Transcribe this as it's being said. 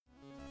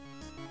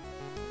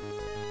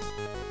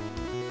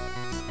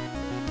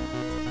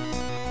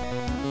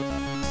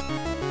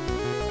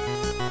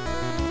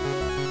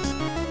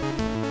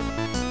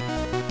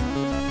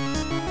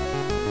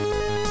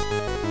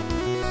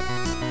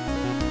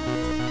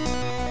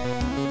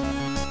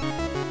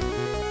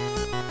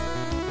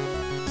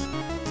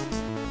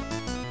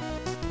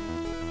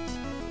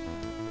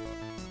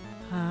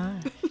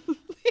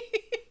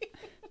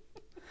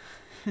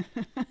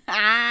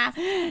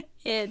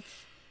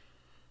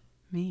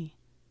Me.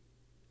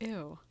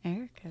 Ew.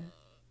 Erica.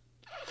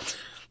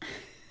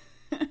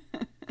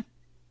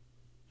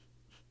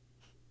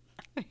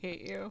 I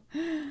hate you.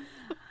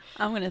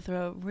 I'm going to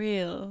throw it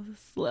real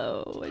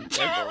slow and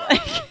gentle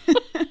like.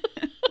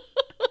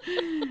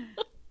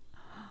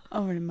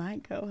 Over to my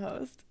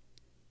co-host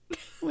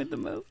with the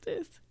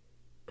mostest.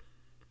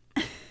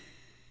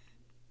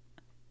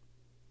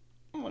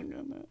 Oh my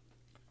goodness.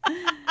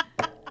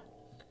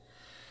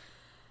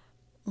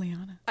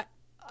 Liana.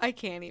 I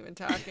can't even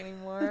talk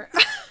anymore.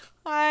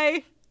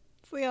 Hi,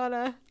 it's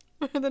Liana.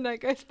 We're the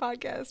Night Guys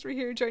podcast. We're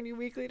here to join you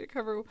weekly to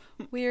cover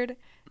weird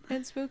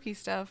and spooky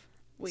stuff.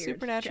 Weird,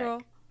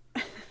 supernatural,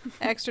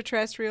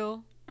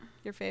 extraterrestrial,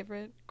 your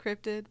favorite,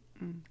 cryptid.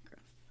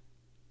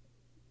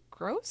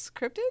 Gross?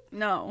 Cryptid?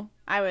 No,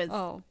 I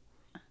thought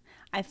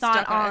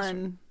Stuck on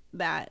on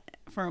that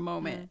for a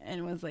moment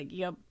and was like,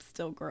 yep,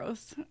 still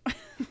gross.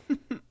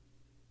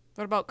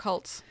 What about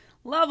cults?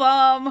 Love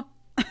them.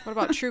 What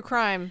about true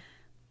crime?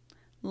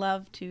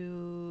 Love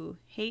to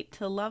hate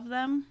to love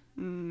them.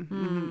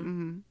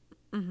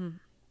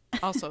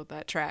 Also,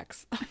 that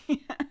tracks.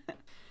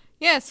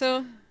 Yeah,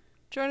 so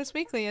join us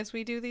weekly as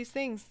we do these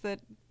things that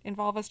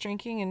involve us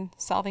drinking and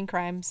solving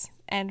crimes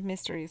and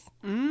mysteries.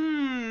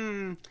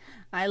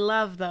 I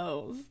love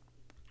those.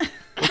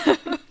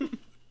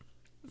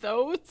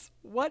 Those?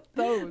 What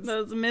those?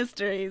 Those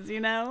mysteries,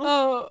 you know?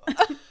 Oh.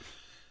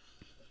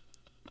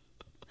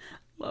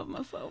 Love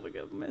myself a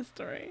good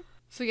mystery.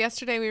 So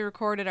yesterday we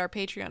recorded our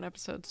Patreon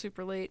episode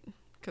super late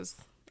because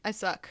I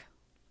suck.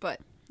 But.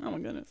 Oh my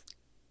goodness.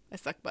 I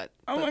suck, but.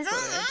 Oh my God.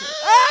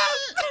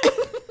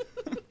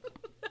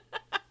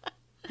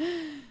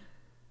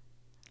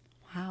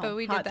 Wow. But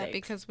we did that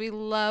because we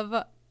love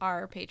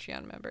our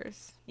Patreon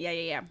members.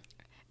 Yeah.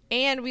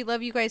 And we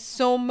love you guys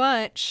so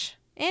much.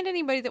 And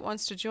anybody that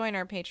wants to join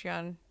our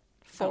Patreon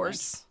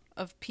force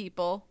of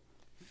people.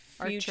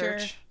 Future our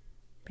church.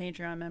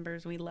 Patreon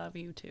members, we love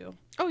you too.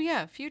 Oh,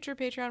 yeah. Future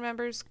Patreon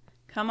members.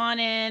 Come on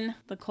in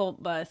the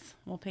cult bus.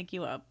 We'll pick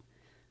you up.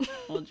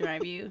 We'll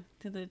drive you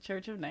to the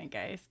Church of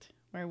Nightgeist,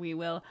 where we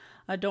will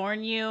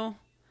adorn you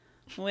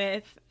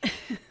with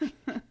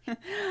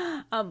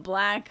a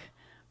black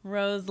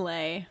rose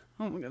lei.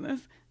 Oh my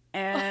goodness.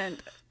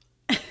 And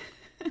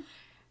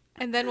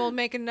and then we'll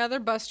make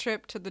another bus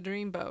trip to the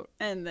Dreamboat.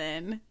 And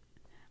then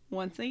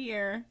once a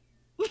year,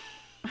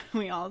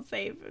 we all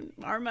save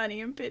our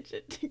money and pitch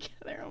it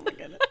together. Oh my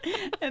goodness.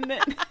 And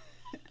then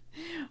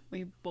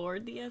we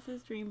board the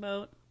SS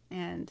Dreamboat,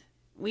 and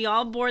we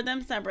all board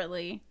them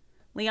separately.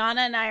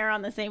 Liana and I are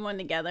on the same one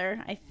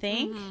together, I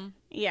think. Mm-hmm.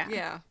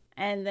 Yeah.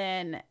 And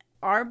then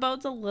our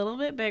boat's a little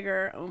bit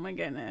bigger. Oh my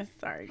goodness.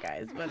 Sorry,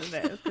 guys, but it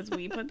is because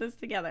we put this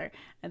together.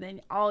 And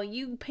then all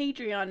you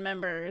Patreon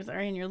members are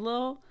in your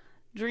little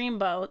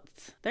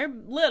Dreamboats. They're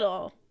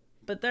little,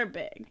 but they're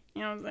big.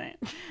 You know what I'm saying?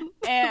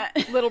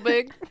 And little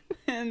big.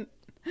 And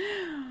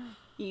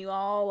you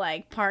all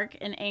like park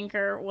and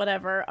anchor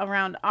whatever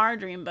around our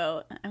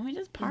Dreamboat, and we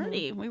just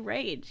party. We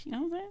rage. You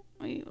know what I'm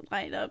saying? We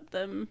light up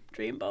them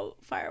Dreamboat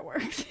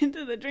fireworks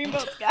into the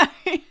Dreamboat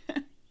sky.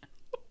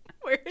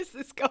 Where is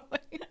this going?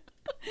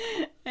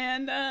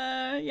 And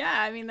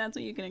I mean, that's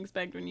what you can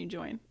expect when you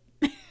join.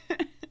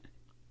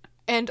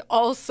 And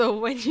also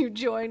when you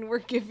join, we're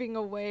giving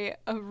away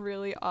a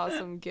really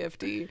awesome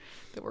gifty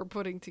that we're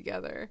putting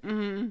together.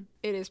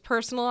 It is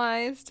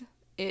personalized.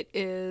 It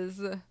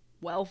is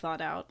well thought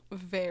out.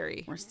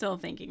 Very. We're still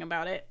thinking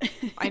about it.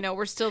 I know,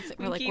 we're still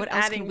we're like, what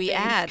else can we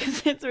add?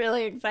 Because it's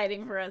really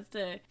exciting for us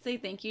to say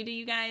thank you to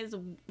you guys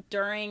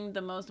during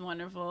the most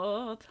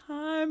wonderful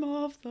time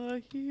of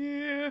the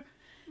year,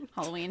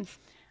 Halloween.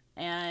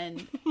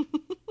 And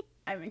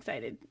I'm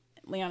excited.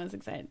 Leona's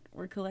excited.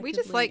 We're collectively we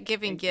just like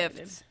giving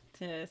gifts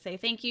to say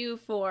thank you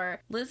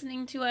for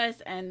listening to us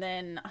and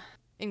then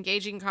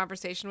engaging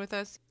conversation with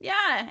us.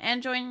 Yeah,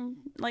 and joining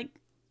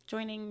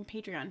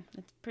Patreon.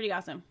 It's pretty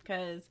awesome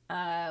because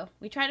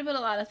we try to put a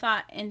lot of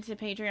thought into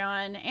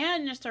Patreon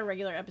and just our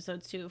regular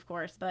episodes too, of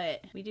course,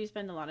 but we do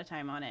spend a lot of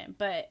time on it,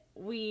 but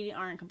we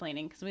aren't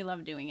complaining because we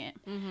love doing it.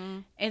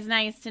 It's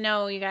nice to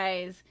know you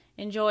guys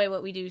enjoy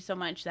what we do so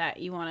much that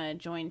you want to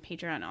join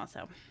Patreon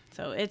also.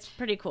 So it's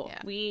pretty cool.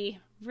 Yeah. We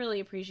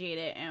really appreciate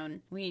it,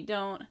 and we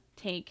don't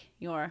take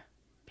your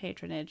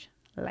patronage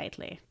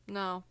lightly.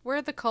 No,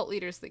 we're the cult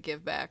leaders that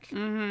give back.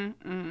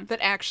 That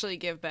actually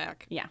give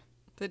back. Yeah.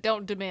 That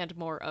don't demand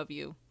more of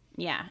you.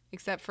 Yeah.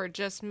 Except for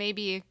just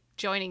maybe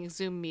joining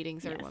Zoom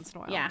meetings every once in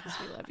a while. Yeah. Because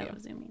we love you. I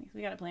love Zoom meetings.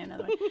 We got to plan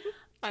another one.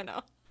 I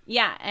know.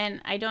 Yeah. And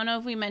I don't know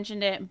if we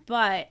mentioned it,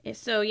 but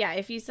so yeah,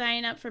 if you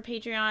sign up for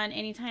Patreon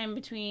anytime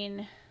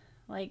between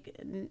like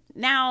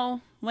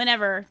now,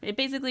 whenever, it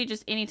basically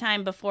just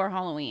anytime before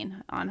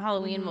Halloween. On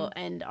Halloween, we'll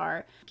end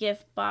our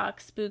gift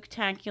box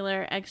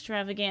spooktacular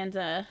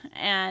extravaganza.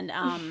 And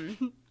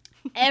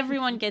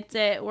everyone gets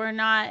it. We're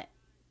not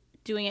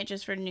doing it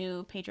just for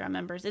new Patreon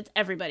members. It's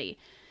everybody.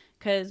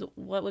 Because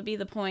what would be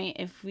the point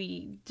if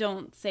we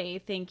don't say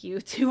thank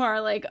you to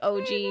our like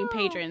OG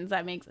patrons?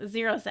 That makes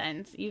zero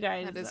sense. You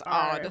guys that is are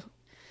odd.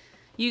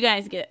 You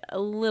guys get a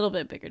little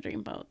bit bigger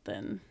dreamboat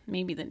than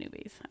maybe the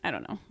newbies. I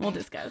don't know. We'll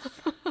discuss.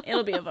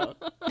 It'll be a vote.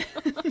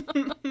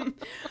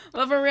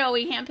 But for real,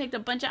 we handpicked a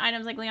bunch of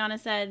items like Liana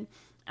said.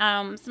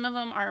 Some of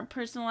them are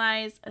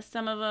personalized.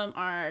 Some of them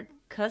are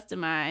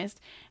customized.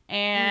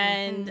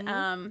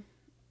 And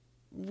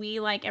we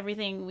like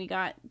everything. We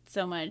got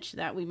so much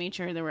that we made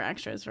sure there were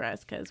extras for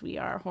us because we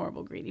are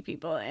horrible, greedy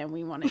people, and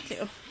we wanted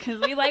to because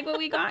we like what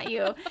we got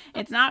you.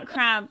 It's not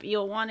crap.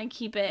 You'll want to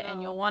keep it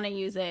and you'll want to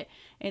use it.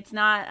 It's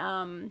not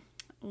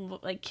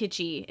like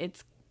kitschy.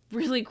 It's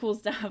really cool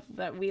stuff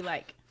that we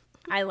like.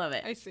 I love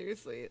it.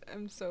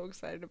 I'm so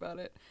excited about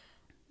it.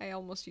 I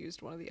almost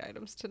used one of the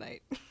items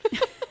tonight. I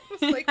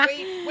was like,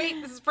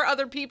 wait, this is for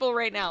other people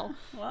right now.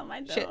 What am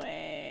I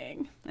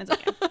doing? It's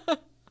okay.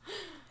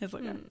 It's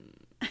okay.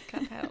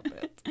 Can't help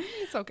it.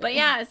 It's okay. But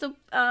yeah, so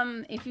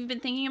if you've been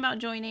thinking about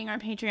joining our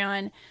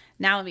Patreon,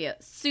 now would be a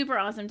super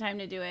awesome time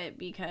to do it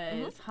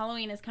because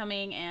Halloween is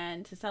coming,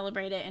 and to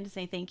celebrate it and to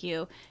say thank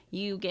you,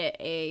 you get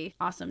a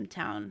awesome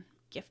town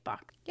gift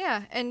box.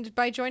 Yeah, and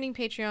by joining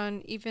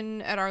Patreon,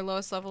 even at our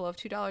lowest level of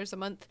 $2 a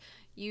month,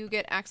 you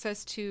get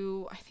access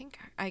to,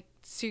 I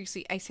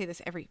say this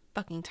every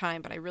fucking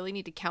time, but I really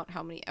need to count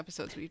how many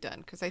episodes we've done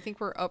because I think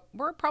we're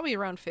probably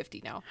around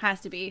 50 now. Has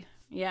to be.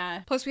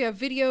 Yeah. Plus we have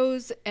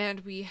videos,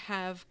 and we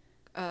have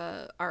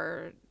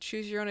our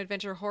choose your own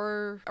adventure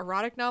horror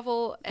erotic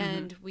novel,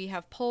 and we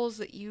have polls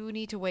that you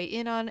need to weigh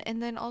in on,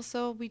 and then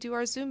also we do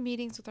our Zoom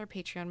meetings with our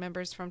Patreon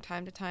members from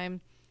time to time,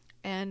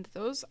 and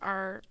those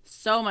are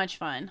so much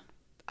fun.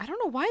 I don't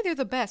know why they're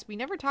the best. We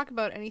never talk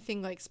about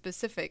anything like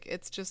specific.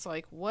 It's just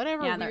like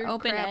whatever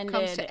weird crap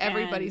comes to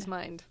everybody's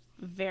mind.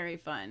 Very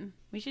fun.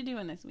 We should do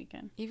one this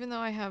weekend. Even though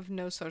I have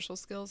no social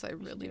skills, I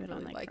really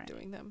like Friday.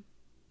 Doing them.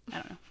 I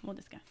don't know. We'll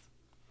discuss.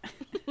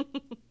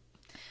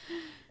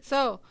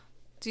 So,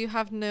 do you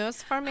have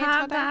news for me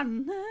today?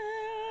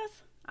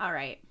 All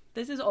right.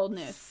 This is old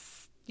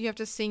news. You have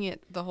to sing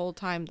it the whole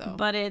time, though.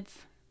 But it's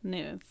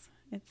news.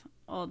 It's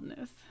old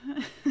news.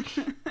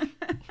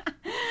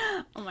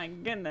 Oh my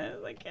goodness.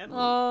 I can't.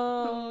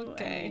 Oh,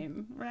 okay. I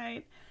mean,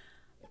 right.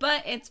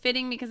 But it's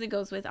fitting because it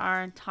goes with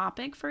our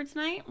topic for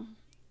tonight.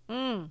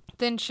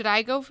 Then should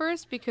I go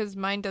first? Because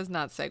mine does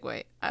not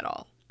segue at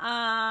all.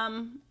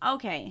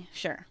 Okay,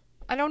 sure.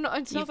 I don't know.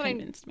 It's You've not that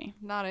convinced me.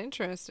 Not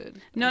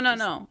interested.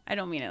 No. I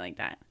don't mean it like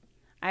that.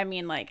 I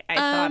mean, like, I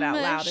thought out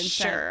loud and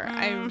sure. said,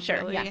 I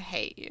really yeah.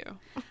 hate you.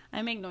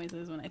 I make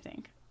noises when I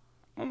think.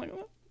 Oh my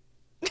God.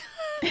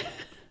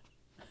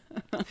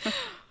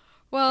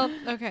 Well,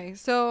 okay.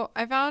 So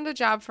I found a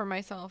job for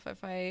myself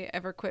if I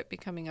ever quit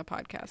becoming a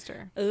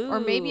podcaster. Ooh, or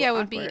maybe I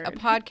would be a awkward.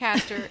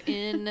 podcaster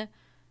in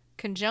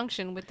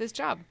conjunction with this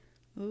job.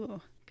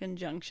 Ooh,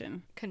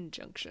 conjunction.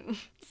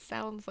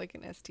 Sounds like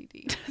an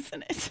STD.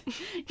 Doesn't it?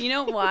 You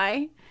know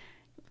why?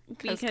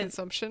 Because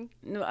consumption?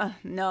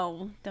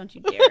 No, don't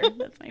you dare.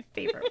 That's my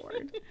favorite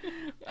word.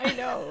 I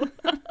know.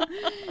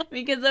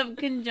 Because of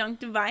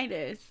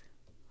conjunctivitis.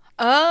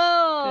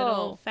 Oh.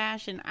 Good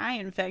old-fashioned eye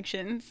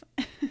infections.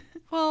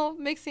 Well,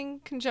 mixing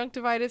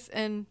conjunctivitis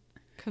and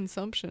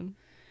consumption.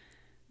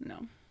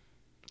 No.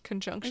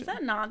 Conjunction. Is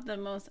that not the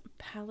most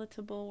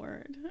palatable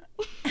word?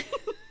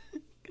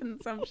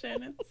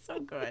 Consumption. It's so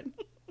good.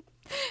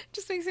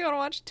 Just makes me want to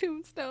watch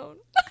Tombstone.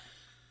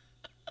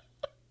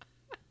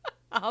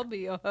 I'll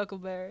be a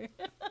Huckleberry.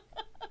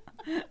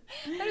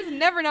 That is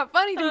never not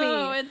funny to me.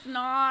 Oh, it's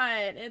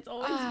not. It's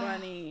always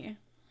funny.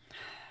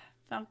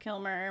 Val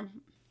Kilmer.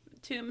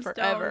 Tombstone.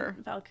 Forever.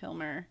 Val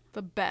Kilmer.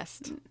 The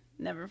best.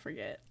 Never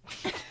forget.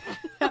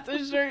 That's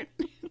a shirt.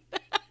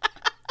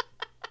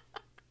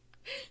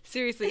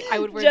 Seriously, I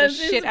would wear Just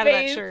the his shit out of that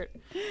face. shirt.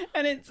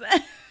 And it's...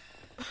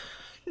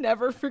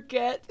 Never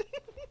forget.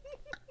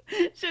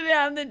 Should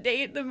have the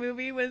date the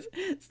movie was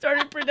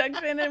started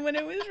production and when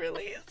it was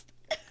released.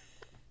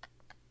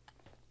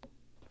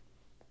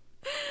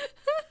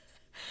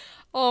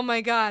 Oh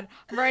my God.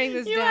 I'm writing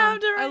this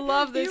down. I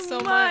love this so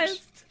much.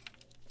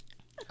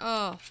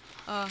 Oh.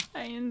 I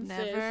insist.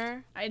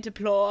 Never I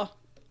deplore.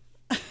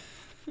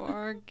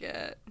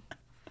 forget.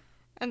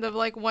 And the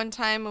one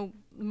time a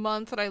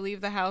month that I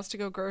leave the house to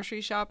go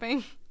grocery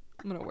shopping,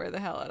 I'm going to wear the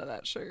hell out of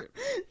that shirt.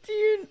 Do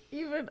you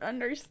even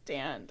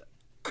understand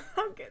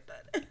how good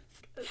that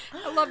is?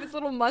 I love his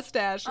little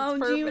mustache. It's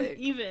perfect. Do you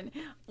even?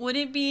 Would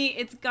it be,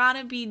 it's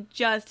gotta be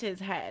just his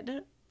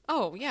head.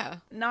 Oh, yeah.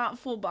 Not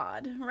full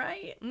bod,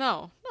 right?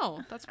 No,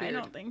 that's weird. I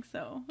don't think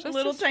so. Just a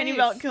little his tiny face.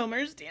 Val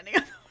Kilmer standing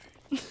on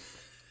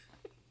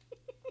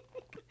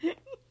the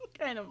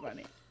kind of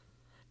funny.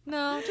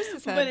 No, just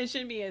his head. But it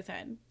should be his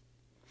head.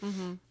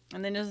 Mm-hmm.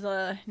 And then there's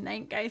the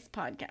Night Geist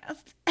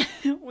podcast.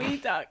 We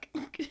talk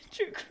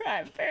true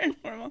crime,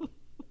 paranormal.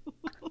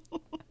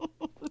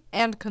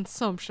 And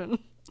consumption.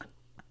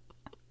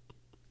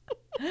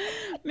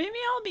 Maybe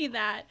I'll be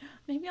that.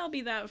 Maybe I'll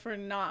be that for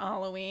not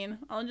Halloween.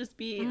 I'll just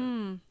be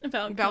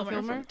Val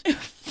Kilmer.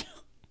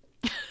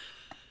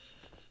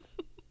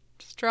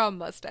 Just draw a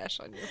mustache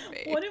on your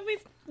face. What if we?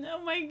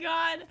 Oh my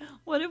God!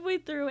 What if we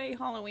threw a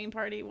Halloween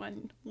party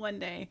one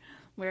day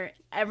where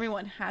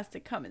everyone has to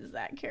come as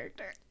that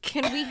character.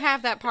 Can we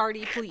have that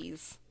party,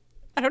 please?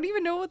 I don't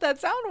even know what that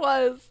sound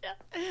was. Yeah,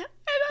 I don't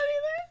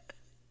either.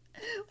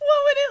 What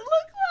would it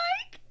look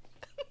like?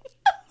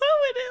 What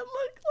would it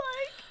look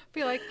like?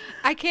 Be like,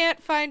 I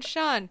can't find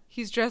Sean.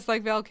 He's dressed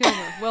like Val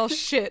Kilmer. Well,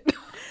 shit.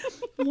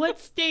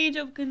 What stage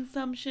of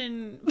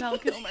consumption Val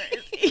Kilmer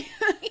is he?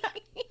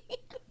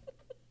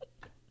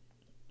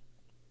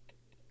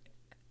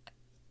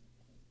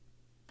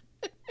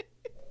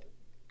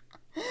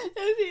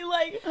 Is he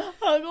like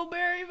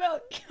Huckleberry Val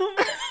Kilmer?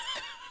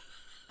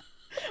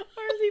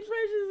 Or is he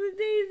Fresh as a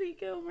Daisy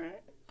Kilmer?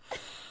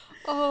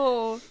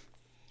 Oh.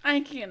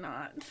 I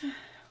cannot.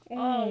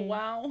 Oh,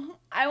 wow.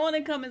 I want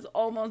to come as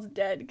Almost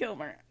Dead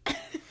Kilmer. Oh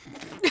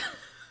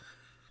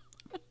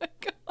my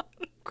god,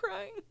 I'm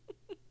crying.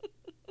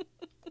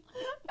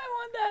 I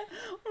want that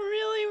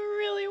really,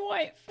 really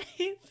white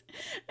face.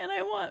 And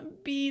I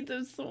want beads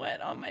of sweat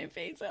on my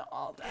face at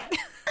all times.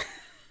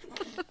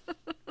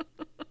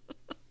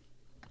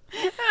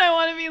 And I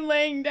want to be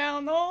laying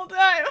down the whole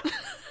time.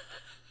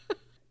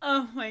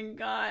 Oh my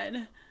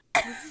god.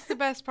 This is the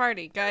best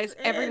party, guys.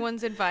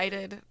 Everyone's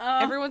invited. Oh.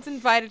 Everyone's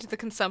invited to the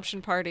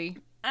consumption party.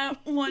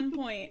 At one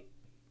point,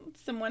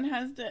 someone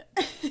has to...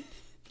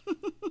 Someone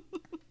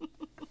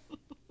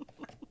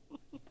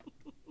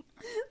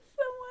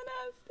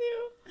has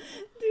to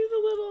do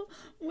the little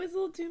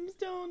whistle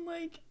tombstone,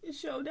 like,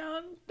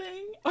 showdown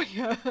thing. Oh,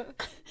 yeah.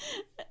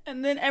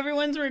 And then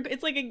everyone's...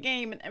 It's like a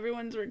game, and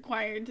everyone's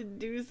required to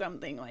do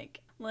something,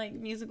 like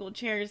musical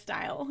chair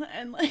style.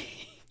 And, like...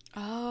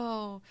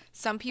 Oh,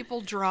 some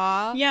people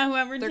draw. Yeah,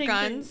 whoever their takes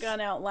guns. their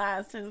gun out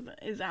last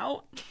is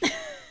out.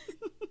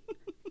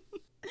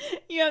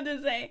 You have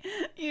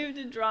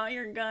to draw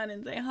your gun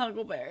and say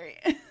Huckleberry.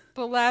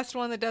 The last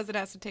one that does it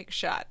has to take a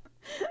shot.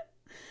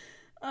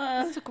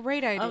 That's a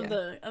great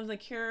idea. Of the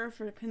cure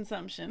for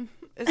consumption.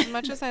 As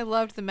much as I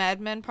loved the Mad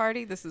Men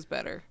party, this is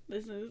better.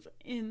 This is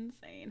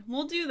insane.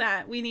 We'll do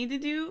that. We need to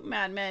do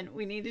Mad Men.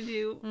 We need to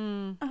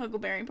do a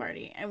Huckleberry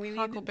party, and we need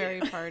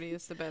Huckleberry party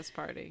is the best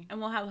party. And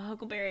we'll have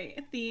Huckleberry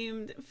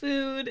themed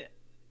food.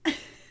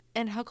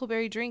 And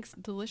Huckleberry drinks,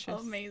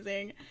 delicious.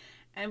 Amazing.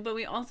 But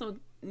we also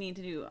need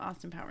to do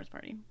Austin Powers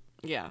party.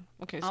 Yeah.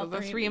 Okay. All So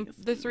the three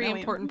three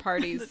important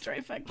parties. The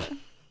trifecta.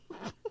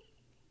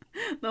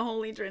 The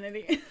Holy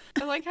Trinity.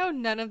 I like how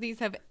none of these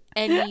have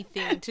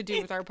anything to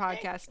do with our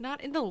podcast.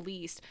 Not in the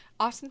least.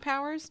 Austin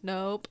Powers?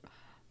 Nope.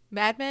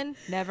 Mad Men?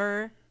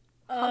 Never.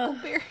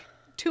 Huckleberry?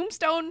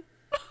 Tombstone?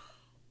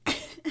 They're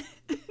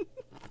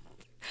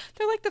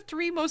like the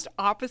three most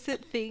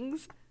opposite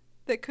things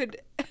that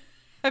could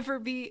ever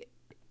be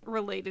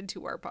related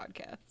to our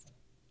podcast.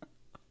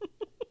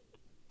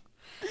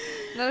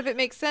 None of it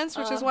makes sense,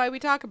 which is why we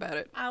talk about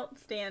it.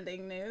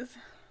 Outstanding news.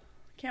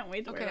 Can't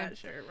wait to wear that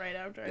shirt right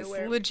after I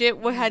wear legit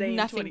had Zayn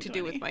nothing to 2020.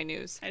 do with my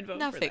news. I'd vote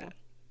nothing. for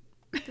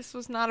that. This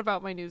was not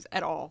about my news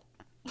at all.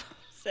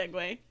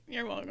 Segue.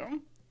 You're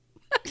welcome.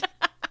 I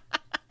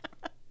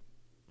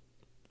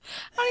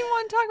don't even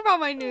want to talk about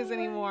my news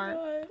anymore.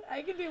 God.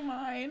 I can do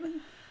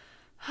mine.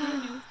 Your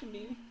news can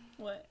be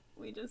what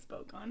we just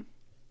spoke on.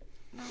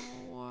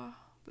 No,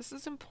 this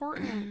is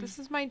important. This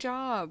is my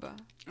job.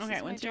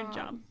 Okay, what's your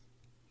job?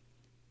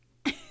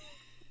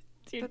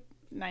 It's your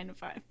 9 to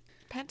 5.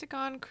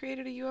 Pentagon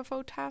created a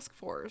UFO task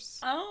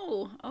force.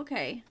 Oh,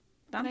 okay.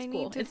 That's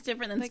cool. It's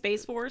different than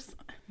Space Force.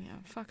 Yeah,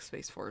 fuck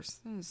Space Force.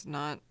 This is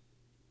not.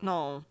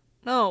 No.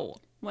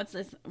 What's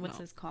this? What's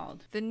this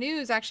called? The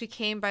news actually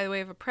came by the way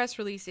of a press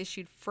release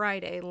issued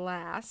Friday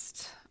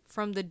last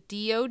from the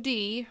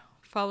DoD,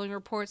 following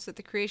reports that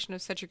the creation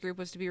of such a group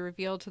was to be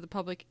revealed to the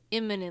public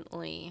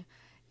imminently.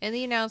 In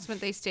the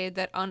announcement, they stated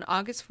that on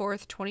August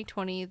 4th,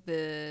 2020,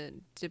 the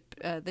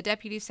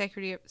Deputy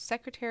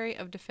Secretary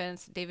of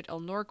Defense, David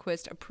L.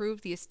 Norquist,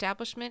 approved the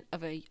establishment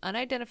of an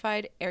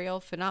Unidentified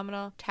Aerial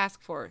Phenomena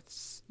Task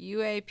Force,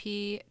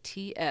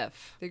 UAPTF.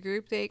 The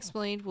group, they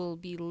explained, will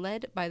be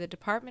led by the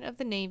Department of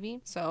the Navy.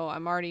 So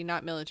I'm already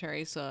not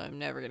military, so I'm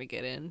never going to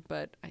get in,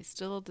 but I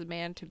still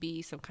demand to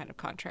be some kind of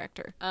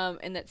contractor.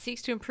 And that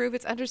seeks to improve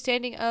its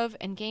understanding of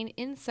and gain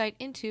insight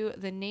into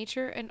the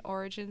nature and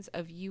origins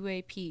of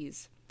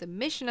UAPs. The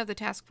mission of the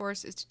task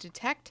force is to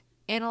detect,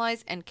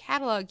 analyze, and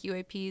catalog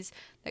UAPs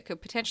that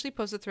could potentially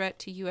pose a threat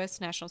to U.S.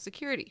 national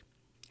security.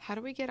 How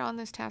do we get on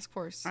this task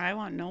force? I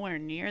want nowhere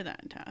near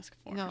that task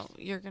force. No,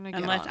 you're going to get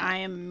unless on I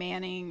am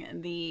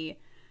manning the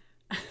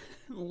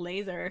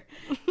laser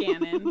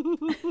cannon.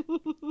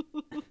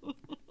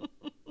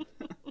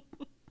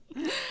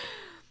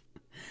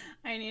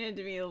 I needed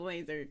to be a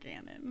laser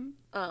cannon.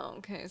 Oh,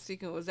 okay. So you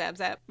can go zap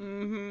zap.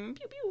 Mm-hmm.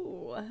 Pew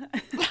pew.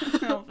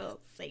 I'll feel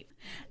safe.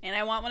 And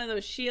I want one of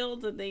those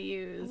shields that they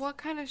use. What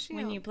kind of shield?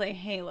 When you play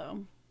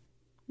Halo.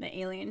 The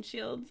alien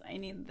shields. I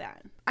need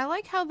that. I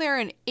like how they're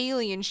an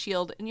alien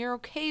shield and you're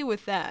okay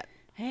with that.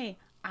 Hey,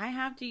 I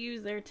have to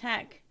use their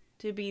tech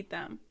to beat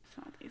them.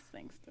 Thought these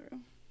things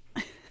through.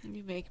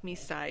 You make me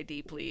sigh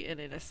deeply and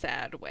in a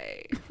sad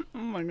way. Oh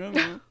my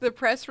goodness. The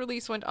press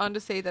release went on to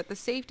say that the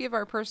safety of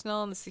our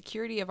personnel and the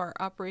security of our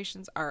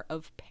operations are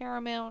of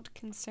paramount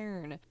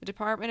concern. The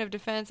Department of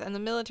Defense and the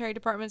military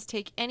departments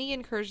take any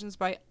incursions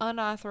by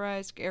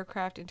unauthorized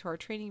aircraft into our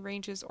training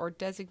ranges or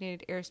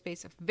designated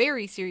airspace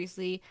very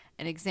seriously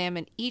and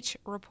examine each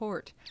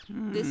report.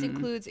 This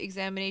includes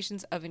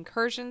examinations of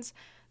incursions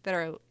that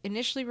are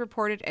initially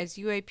reported as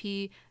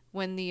UAP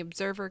when the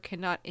observer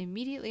cannot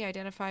immediately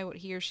identify what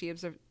he or she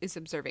is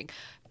observing.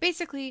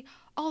 Basically,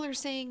 all they're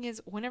saying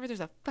is whenever there's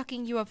a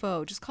fucking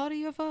UFO, just call it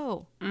a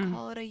UFO.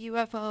 Call it a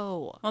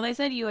UFO. Well, they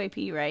said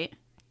UAP, right?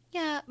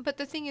 Yeah, but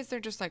the thing is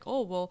they're just like,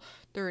 oh, well,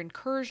 they're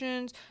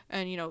incursions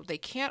and, they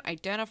can't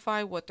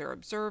identify what they're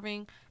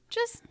observing.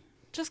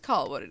 Just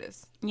call it what it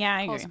is. Yeah,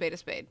 I Call a agree. spade a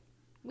spade.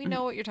 We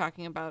know what you're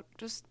talking about.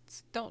 Just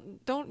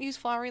don't use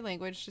flowery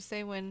language. Just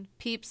say when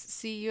peeps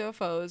see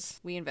UFOs,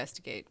 we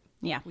investigate.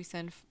 Yeah. We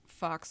send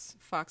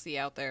Foxy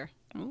out there.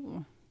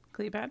 Ooh.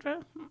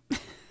 Cleopatra?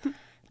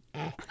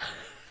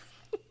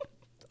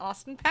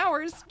 Austin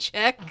Powers,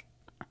 check.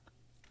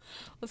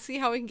 Let's see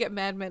how we can get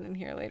Mad Men in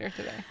here later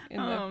today. In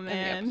the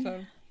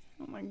episode.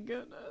 Oh my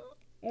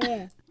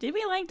goodness. Did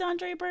we like Don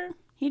Draper?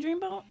 He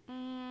Dreamboat?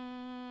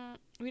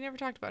 We never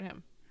talked about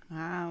him.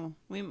 Wow.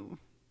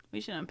 We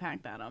should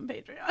unpack that on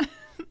Patreon.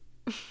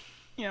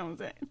 You know what I'm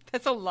saying?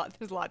 That's a lot.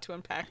 There's a lot to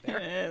unpack there.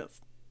 It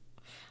is.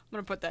 I'm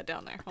going to put that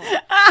down there. Hold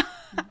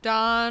on.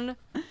 Don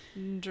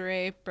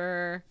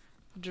Draper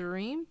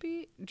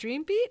Dreambeat?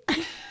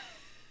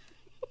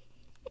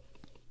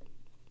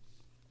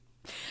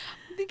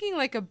 I'm thinking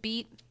like a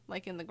beat,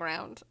 like in the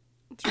ground.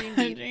 Dream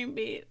beat. Dream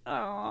beat.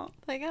 Oh,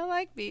 Like, I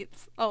like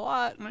beats a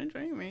lot. my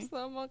dreamy. So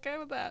I'm okay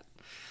with that.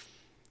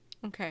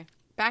 Okay.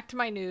 Back to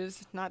my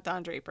news, not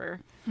Don Draper.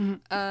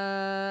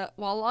 While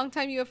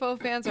longtime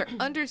UFO fans are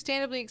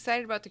understandably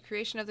excited about the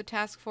creation of the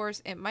task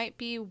force, it might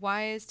be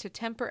wise to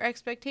temper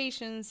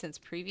expectations since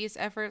previous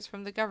efforts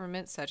from the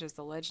government, such as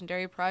the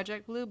legendary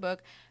Project Blue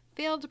Book,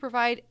 failed to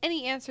provide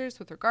any answers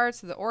with regards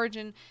to the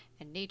origin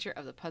and nature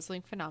of the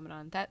puzzling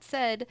phenomenon. That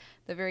said,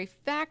 the very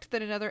fact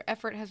that another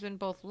effort has been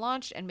both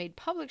launched and made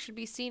public should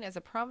be seen as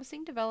a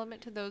promising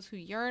development to those who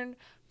yearn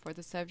for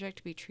the subject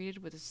to be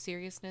treated with the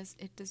seriousness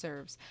it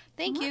deserves.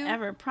 Thank you.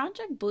 Whatever.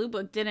 Project Blue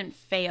Book didn't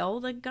fail.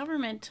 The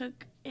government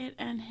took it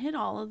and hid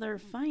all of their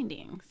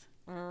findings.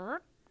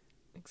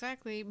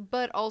 Exactly.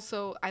 But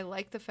also, I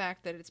like the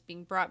fact that it's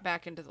being brought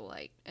back into the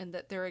light and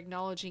that they're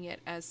acknowledging it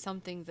as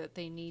something that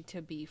they need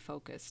to be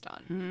focused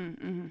on.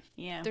 Mm-hmm.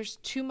 Yeah. There's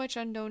too much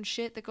unknown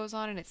shit that goes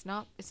on, and it's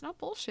not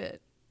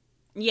bullshit.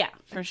 Yeah,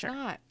 for It's sure.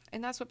 not.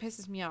 And that's what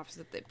pisses me off is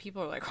that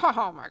people are like,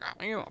 oh my god,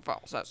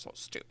 UFOs, that's so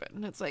stupid.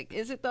 And it's like,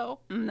 is it though?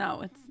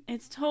 No,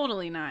 it's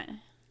totally not.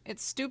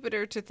 It's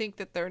stupider to think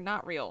that they're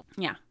not real.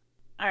 Yeah.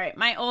 All right,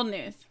 my old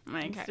news.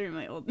 My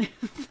extremely old news.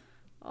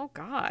 Oh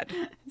god.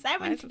 Why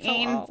is it so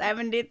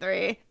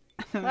 1773.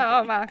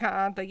 Oh my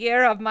god, the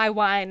year of my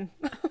wine.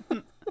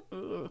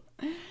 Ooh.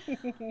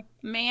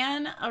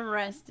 Man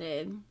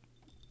arrested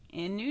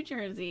in New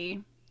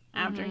Jersey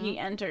after he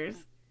enters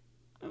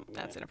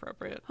That's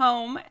inappropriate.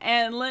 home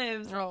and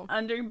lives Oh.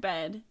 under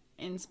bed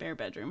in spare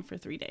bedroom for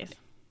 3 days.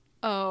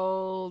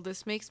 Oh,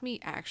 this makes me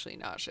actually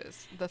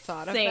nauseous. The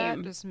thought of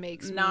Same. that just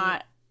makes me...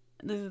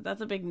 That's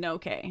a big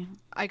no-K.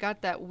 I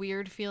got that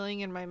weird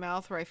feeling in my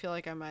mouth where I feel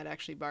like I might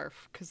actually barf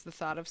because the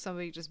thought of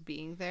somebody just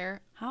being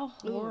there. How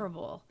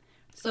horrible.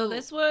 So Ooh.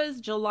 this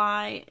was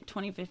July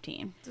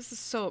 2015. This is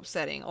so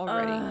upsetting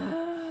already.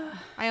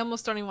 I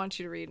almost don't even want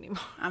you to read anymore.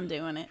 I'm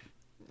doing it.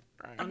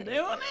 I'm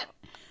doing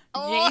it.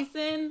 Oh.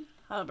 Jason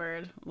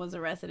Hubbard was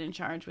arrested and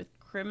charged with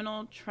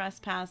criminal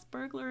trespass,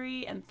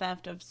 burglary, and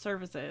theft of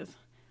services.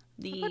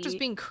 Not just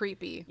being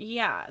creepy.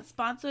 Yeah,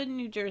 Spotswood,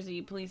 New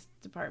Jersey Police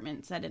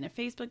Department said in a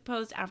Facebook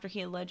post after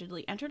he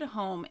allegedly entered a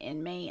home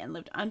in May and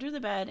lived under the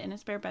bed in a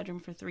spare bedroom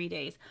for 3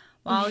 days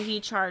while he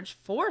charged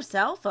 4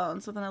 cell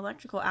phones with an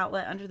electrical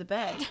outlet under the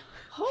bed.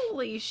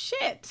 Holy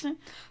shit.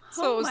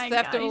 So it was my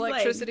theft of he's,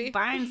 electricity? Like,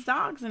 buying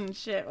stocks and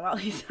shit while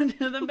he's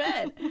under the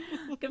bed.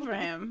 Good for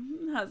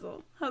him.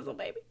 Hustle,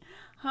 baby.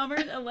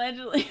 Hubbard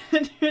allegedly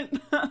entered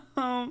the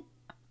home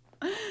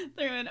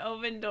through an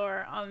open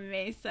door on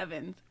May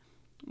 7th.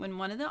 When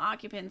one of the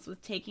occupants was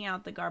taking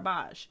out the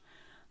garbage.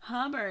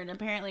 Hubbard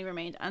apparently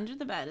remained under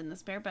the bed in the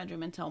spare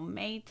bedroom until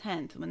May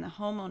 10th when the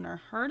homeowner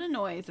heard a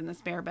noise in the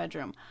spare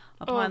bedroom.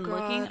 Upon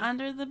looking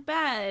under the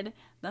bed,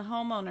 the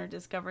homeowner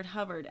discovered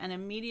Hubbard and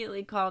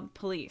immediately called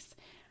police.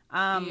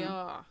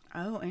 Yeah.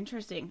 Oh,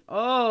 interesting.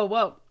 Oh,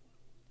 whoa.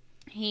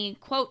 He,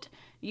 quote,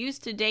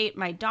 used to date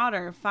my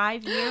daughter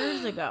 5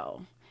 years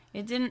ago.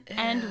 It didn't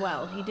end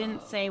well. He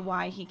didn't say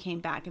why he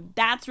came back.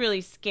 That's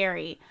really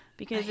scary.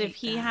 Because if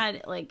he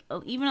had, like,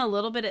 even a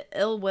little bit of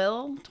ill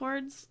will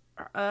towards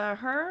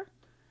her,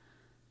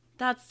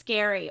 that's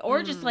scary.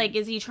 Or just, like,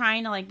 is he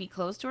trying to, like, be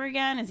close to her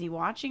again? Is he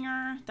watching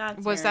her?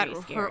 That's Was that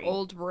very her scary.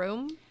 old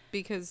room?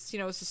 Because,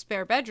 it's a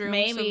spare bedroom.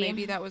 Maybe. So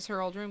maybe that was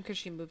her old room because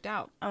she moved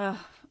out. Oh.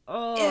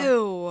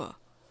 Ew.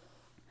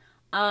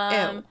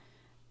 Ew.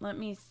 Let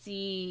me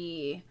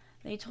see.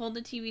 They told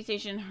the TV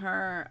station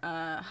her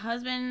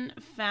husband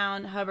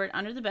found Hubbard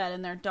under the bed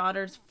in their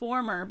daughter's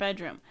former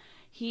bedroom.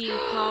 He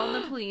called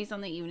the police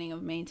on the evening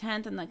of May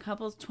 10th, and the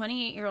couple's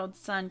 28-year-old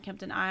son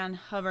kept an eye on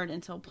Hubbard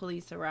until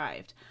police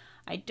arrived.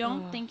 I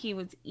don't think he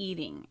was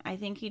eating. I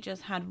think he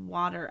just had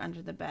water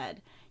under the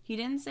bed. He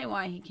didn't say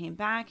why he came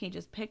back. He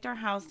just picked our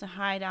house to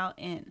hide out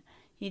in.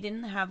 He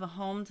didn't have a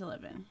home to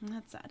live in.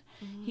 That's sad.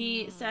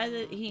 He said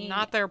that he...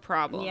 Not their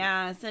problem.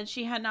 Yeah, said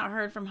she had not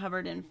heard from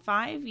Hubbard in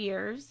 5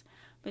 years,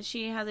 but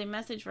she has a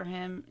message for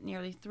him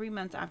nearly 3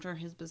 months after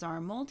his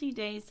bizarre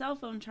multi-day cell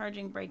phone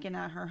charging break-in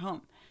at her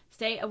home.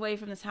 Stay away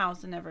from this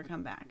house and never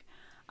come back.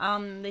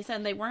 They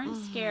said they weren't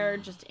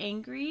scared, just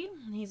angry.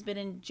 He's been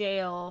in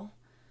jail,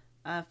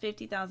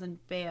 $50,000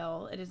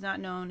 bail. It is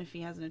not known if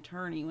he has an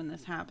attorney when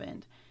this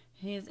happened.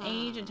 His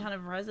age and town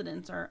of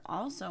residence are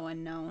also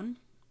unknown.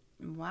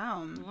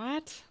 Wow.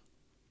 What?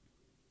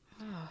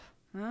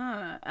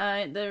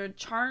 The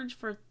charge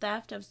for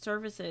theft of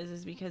services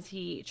is because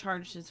he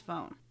charged his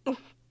phone.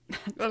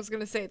 I was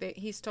gonna say that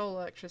he stole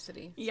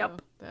electricity.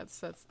 Yep. So that's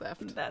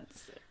theft.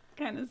 That's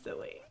kind of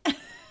silly.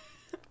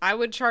 I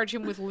would charge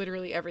him with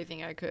literally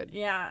everything I could.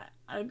 Yeah,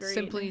 agreed.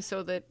 Simply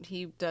so that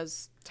he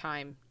does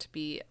time to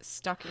be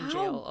stuck in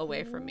jail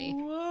away from me.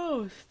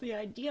 Gross. The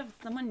idea of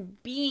someone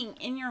being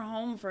in your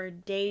home for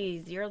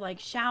days. You're like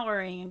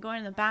showering and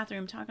going to the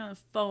bathroom, talking on the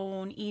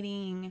phone,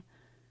 eating.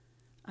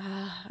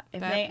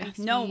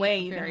 No way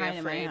you can hide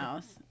in my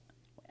house.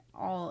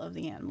 All of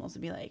the animals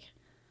would be like,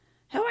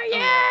 "Who are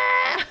you?"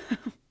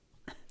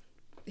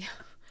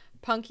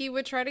 Punky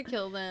would try to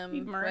kill them.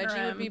 He'd murder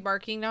Reggie would him. be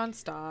barking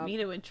nonstop.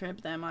 Mita would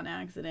trip them on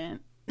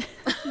accident.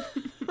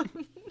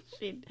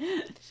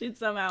 She'd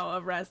somehow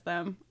arrest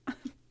them.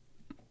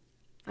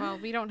 Well,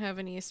 we don't have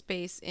any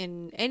space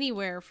in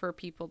anywhere for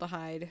people to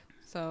hide,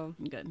 so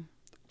Good.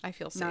 I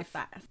feel safe. Not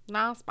fast.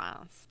 Not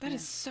spies. That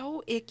is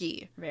so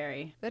icky.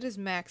 Very. That is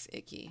max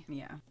icky.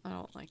 Yeah. I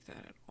don't like that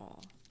at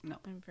all. No.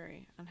 I'm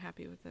very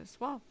unhappy with this.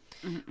 Well,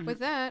 with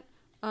that,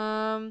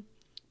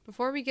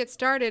 before we get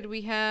started,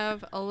 we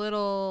have a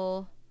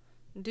little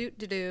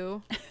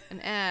doot-to-do, an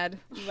ad.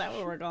 Is that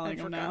what we're calling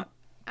them now?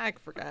 I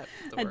forgot.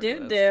 A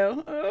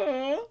doot-do.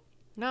 Oh.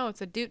 No,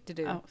 it's a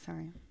doot-to-do. Oh,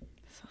 sorry.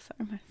 So sorry.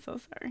 I'm so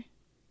sorry.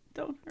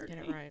 Don't hurt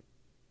Get me. it right.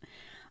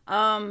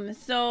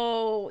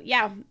 So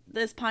yeah,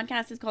 this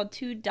podcast is called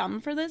Too Dumb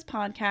for This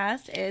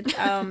Podcast. It's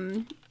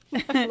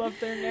I love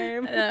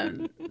their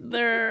name.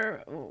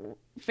 They're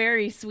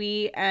very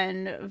sweet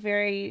and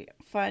very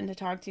fun to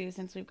talk to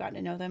since we've gotten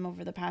to know them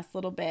over the past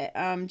little bit.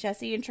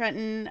 Jesse and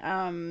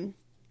Trenton,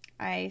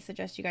 I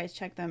suggest you guys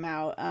check them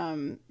out.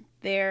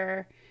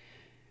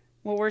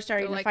 We're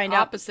starting to like find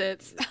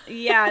opposites. out.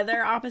 Yeah,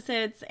 they're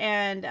opposites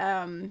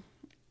and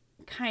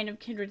kind of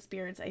kindred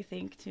spirits, I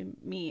think, to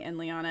me and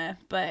Liana,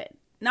 but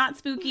not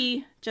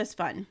spooky, just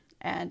fun.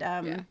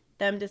 And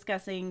them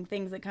discussing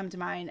things that come to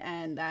mind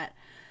and that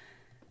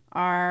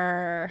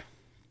are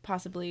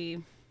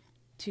possibly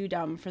too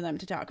dumb for them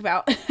to talk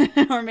about.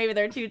 Or maybe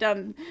they're too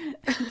dumb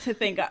to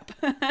think up.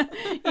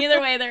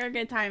 Either way, they're a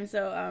good time.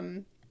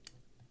 So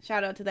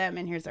shout out to them,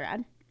 and here's their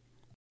ad.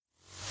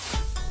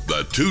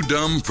 The Too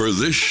Dumb for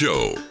This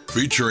Show,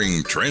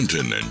 featuring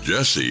Trenton and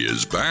Jesse,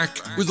 is back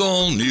with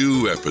all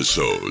new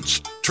episodes.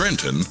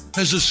 Trenton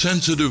has a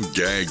sensitive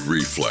gag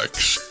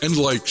reflex and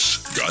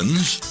likes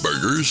guns,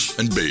 burgers,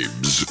 and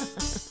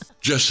babes.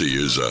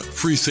 Jesse is a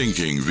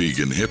free-thinking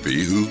vegan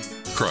hippie who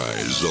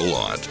cries a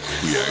lot.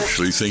 We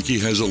actually think he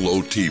has a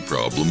low T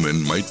problem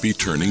and might be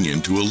turning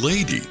into a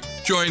lady.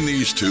 Join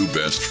these two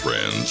best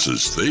friends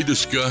as they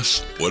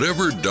discuss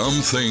whatever dumb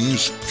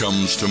things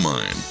comes to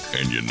mind.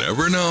 And you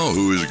never know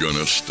who is going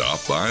to stop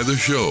by the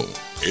show.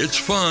 It's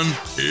fun.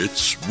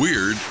 It's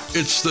weird.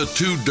 It's the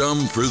Too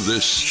Dumb for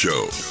This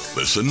Show.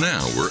 Listen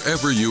now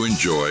wherever you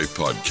enjoy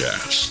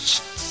podcasts.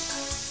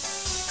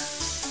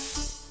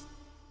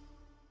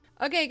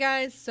 Okay,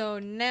 guys, so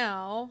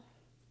now,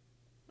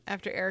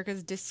 after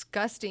Erica's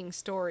disgusting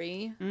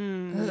story,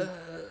 we're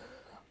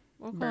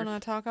going to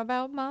talk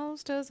about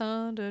monsters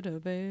under the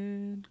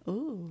bed.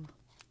 Ooh.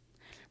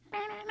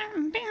 I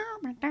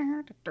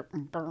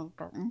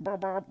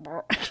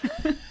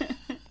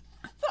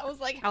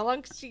was like, how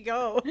long could she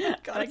go?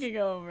 I could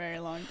go a very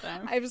long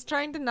time. I was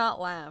trying to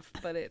not laugh,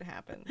 but it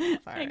happened.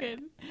 It's all I right.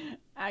 could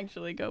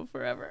actually go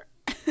forever.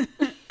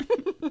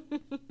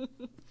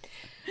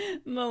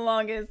 The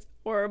longest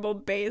horrible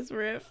bass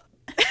riff.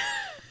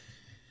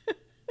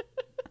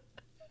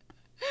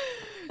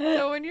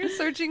 So when you're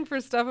searching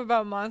for stuff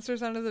about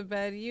monsters under the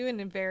bed, you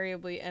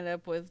invariably end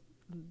up with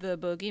the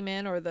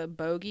boogeyman or the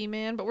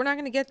bogeyman, but we're not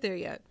going to get there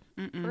yet.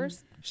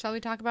 First, shall we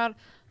talk about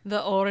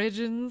the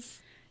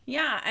origins?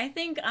 Yeah, I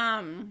think,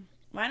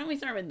 why don't we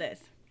start with this?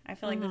 I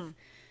feel like this,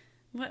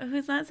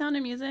 who's that Sound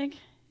of Music?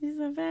 Is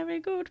a very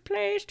good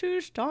place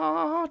to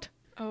start.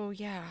 Oh,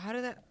 yeah. How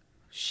did that...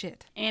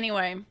 Shit.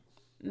 Anyway,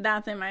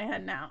 that's in my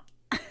head now.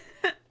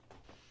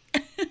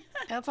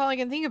 That's all I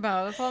can think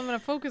about. That's all I'm going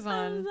to focus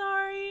I'm on.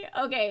 sorry.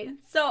 Okay,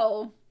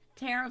 so,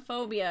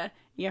 Terraphobia.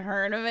 You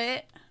heard of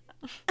it?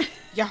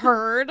 You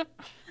heard?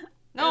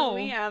 No.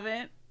 We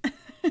haven't.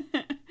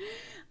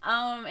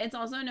 It's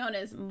also known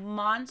as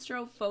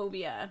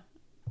monstrophobia.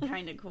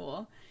 Kind of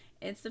cool.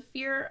 It's the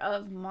fear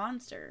of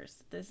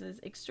monsters. This is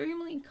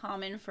extremely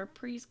common for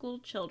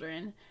preschool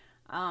children,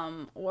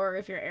 or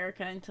if you're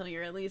Erica until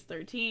you're at least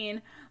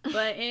 13,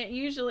 but it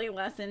usually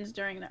lessens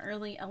during the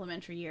early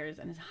elementary years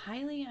and is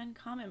highly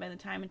uncommon by the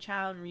time a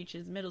child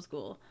reaches middle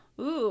school.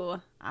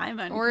 Ooh, I'm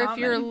uncommon. Or if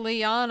you're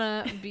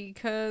Liana,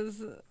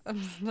 because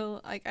I'm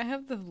still, like, I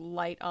have the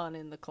light on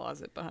in the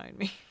closet behind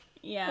me.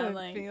 Yeah,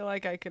 I feel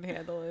like I could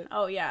handle it.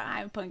 Oh yeah,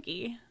 I'm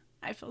Punky.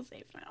 I feel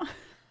safe now.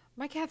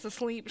 My cat's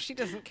asleep. She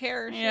doesn't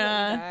care. She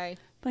Yeah. won't die.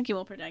 Punky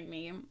will protect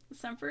me.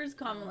 Sufferers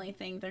commonly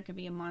think there could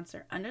be a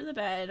monster under the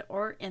bed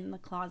or in the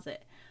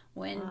closet.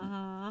 When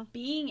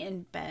being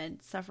in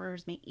bed,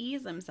 sufferers may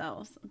ease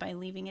themselves by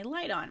leaving a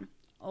light on.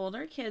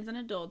 Older kids and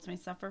adults may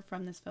suffer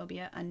from this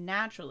phobia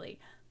unnaturally,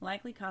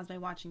 likely caused by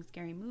watching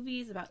scary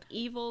movies about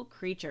evil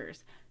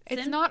creatures.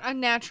 It's not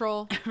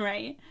unnatural.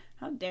 Right?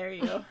 How dare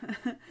you?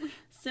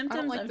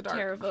 Symptoms like of the dark.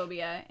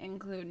 terrophobia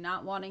include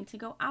not wanting to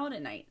go out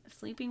at night,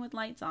 sleeping with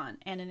lights on,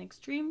 and in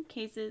extreme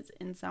cases,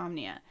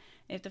 insomnia.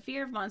 If the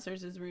fear of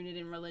monsters is rooted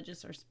in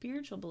religious or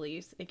spiritual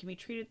beliefs, it can be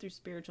treated through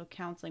spiritual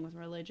counseling with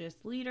religious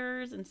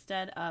leaders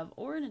instead of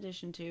or in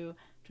addition to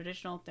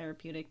traditional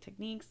therapeutic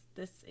techniques.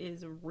 This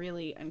is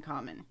really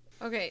uncommon.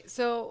 Okay,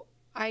 so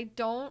I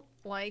don't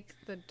like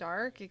the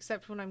dark,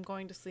 except when I'm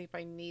going to sleep,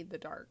 I need the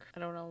dark. I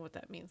don't know what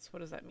that means. What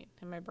does that mean?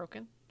 Am I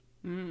broken?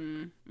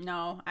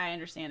 No, I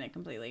understand it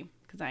completely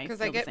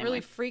because I get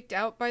really freaked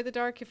out by the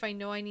dark if I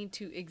know I need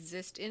to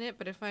exist in it,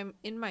 but if I'm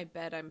in my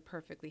bed, I'm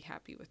perfectly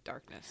happy with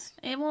darkness.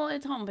 Well,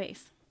 it's home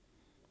base.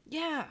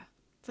 Yeah.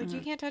 It's like, you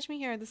can't touch me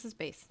here. This is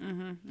base.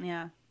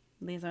 Yeah,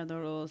 these are the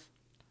rules.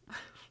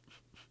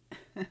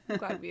 I'm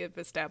glad we have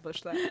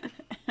established that.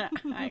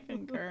 I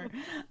concur.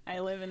 I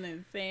live in the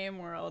same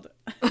world.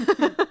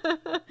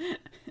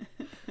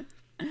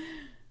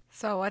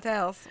 So what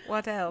else?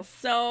 What else?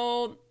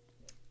 So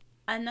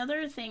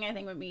another thing I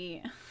think would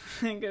be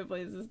a good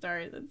place to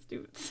start, that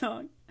stupid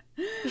song,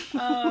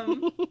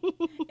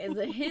 is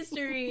the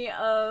history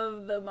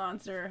of the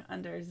monster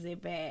under the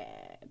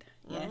bed.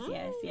 Yes,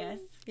 yes, yes.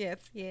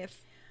 Yes, yes.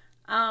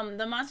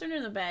 The monster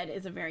under the bed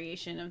is a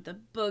variation of the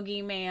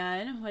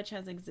boogeyman, which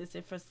has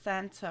existed for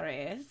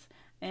centuries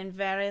in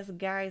various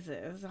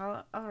guises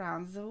all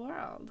around the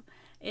world.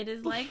 It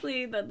is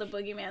likely that the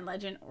boogeyman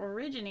legend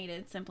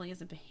originated simply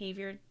as a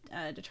behavior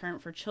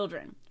deterrent for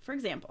children. For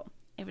example,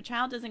 if a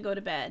child doesn't go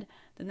to bed,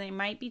 then they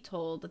might be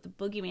told that the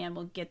boogeyman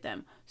will get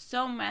them.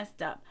 So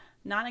messed up.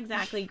 Not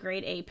exactly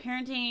grade A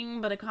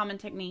parenting, but a common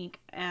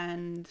technique,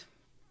 and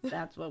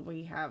that's what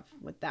we have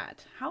with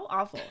that. How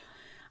awful.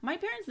 My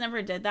parents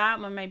never did that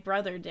when my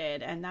brother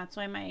did, and that's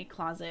why my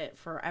closet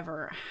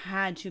forever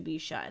had to be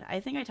shut. I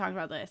think I talked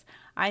about this.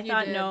 I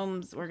thought did.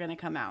 gnomes were going to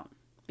come out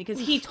because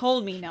he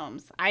told me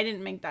gnomes. I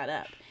didn't make that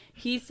up.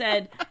 He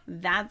said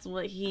that's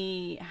what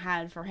he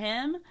had for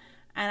him,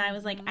 and I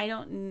was like, I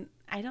don't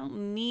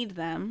need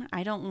them.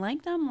 I don't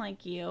like them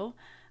like you,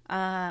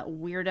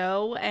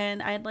 weirdo,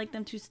 and I'd like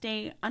them to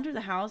stay under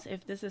the house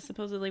if this is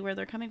supposedly where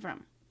they're coming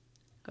from.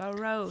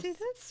 Gross. See,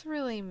 that's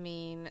really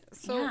mean.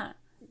 So, yeah.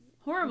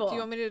 Horrible. do you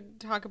want me to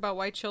talk about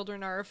why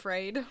children are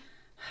afraid?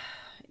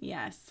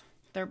 Yes,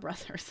 they're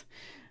brothers.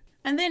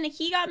 And then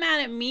he got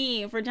mad at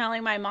me for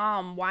telling my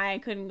mom why I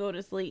couldn't go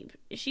to sleep.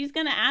 She's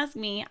going to ask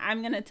me,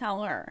 I'm going to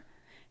tell her.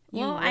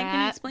 Well, I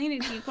can explain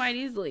it to you quite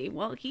easily.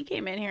 Well, he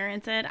came in here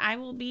and said, I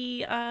will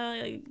be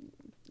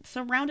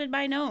surrounded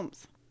by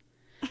gnomes.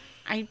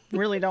 I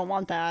really don't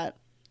want that.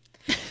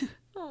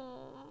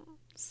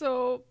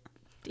 So,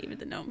 David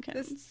the gnome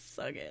can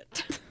suck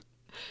it.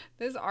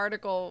 this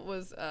article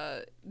was,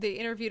 they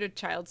interviewed a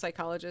child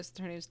psychologist.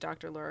 Her name's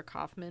Dr. Laura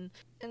Kaufman.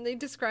 And they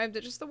described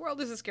that just the world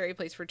is a scary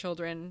place for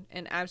children.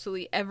 And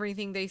absolutely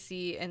everything they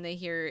see and they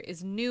hear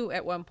is new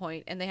at one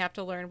point. And they have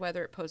to learn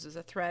whether it poses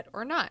a threat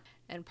or not.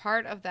 And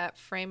part of that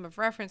frame of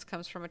reference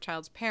comes from a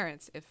child's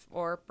parents,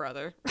 or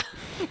brother.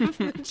 If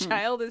the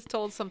child is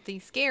told something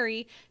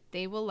scary,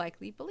 they will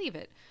likely believe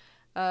it.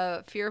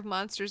 Fear of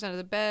monsters under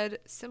the bed,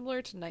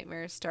 similar to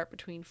nightmares, start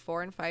between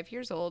 4 and 5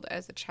 years old.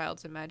 As the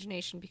child's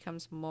imagination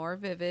becomes more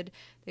vivid,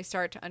 they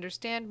start to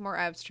understand more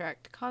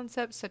abstract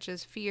concepts such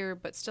as fear,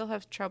 but still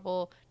have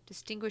trouble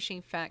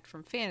distinguishing fact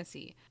from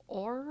fantasy.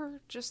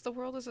 Or just the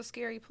world is a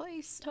scary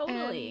place.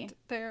 Totally. And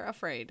they're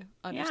afraid,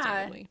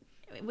 understandably. Yeah.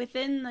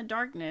 Within the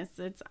darkness,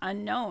 it's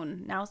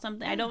unknown. Now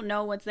something, I don't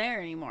know what's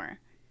there anymore.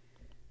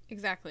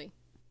 Exactly.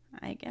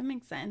 It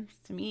makes sense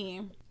to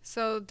me.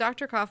 So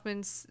Dr.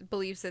 Kaufman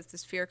believes that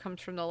this fear comes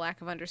from the lack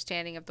of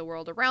understanding of the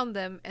world around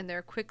them and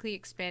their quickly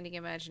expanding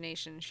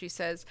imagination. She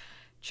says,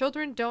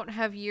 children don't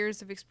have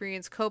years of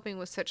experience coping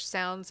with such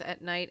sounds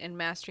at night and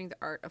mastering the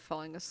art of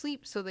falling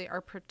asleep, so they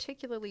are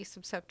particularly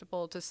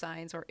susceptible to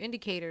signs or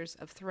indicators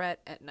of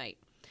threat at night.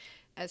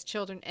 As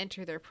children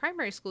enter their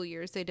primary school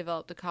years, they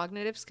develop the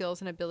cognitive skills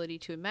and ability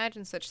to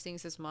imagine such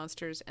things as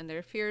monsters, and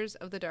their fears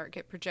of the dark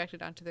get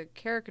projected onto the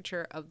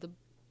caricature of the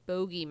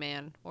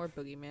bogeyman or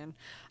boogeyman.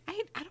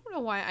 I don't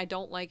know why I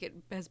don't like it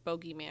as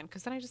bogeyman,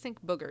 because then I just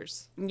think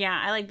boogers. Yeah,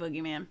 I like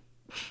boogeyman.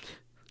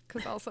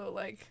 Because also,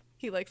 like,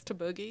 he likes to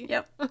boogie.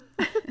 Yep.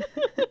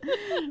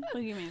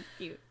 Boogeyman's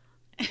cute.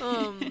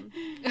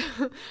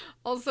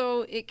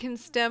 Also, it can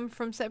stem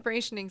from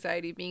separation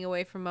anxiety, being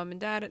away from mom and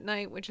dad at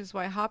night, which is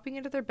why hopping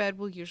into their bed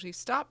will usually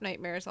stop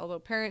nightmares, although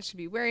parents should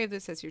be wary of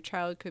this as your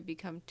child could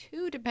become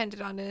too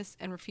dependent on this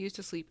and refuse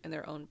to sleep in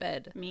their own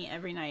bed. Me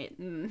every night,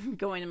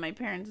 going to my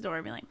parents' door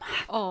and be like,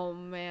 Oh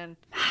man.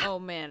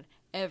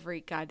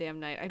 Every goddamn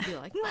night I'd be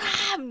like,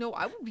 Mom! No,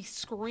 I would be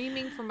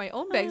screaming from my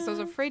own bed because I was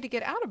afraid to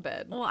get out of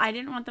bed. well, I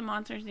didn't want the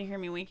monsters to hear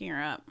me waking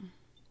her up.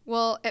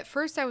 Well, at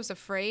first I was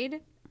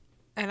afraid,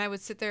 and I would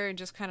sit there and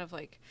just kind of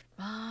like,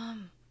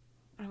 Mom.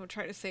 I would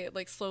try to say it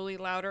like slowly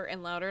louder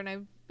and louder, and I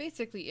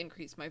basically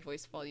increased my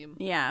voice volume.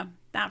 Yeah,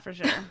 that for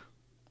sure.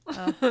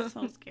 So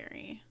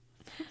scary.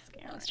 So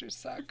scary. Monsters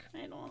suck.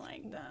 I don't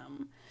like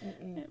them.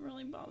 It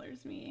really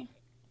bothers me.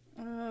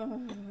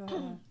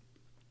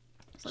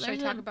 So Should I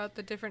talk about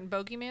the different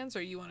bogeymans,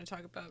 or you want to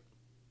talk about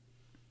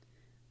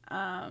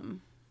the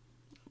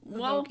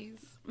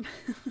bogeys?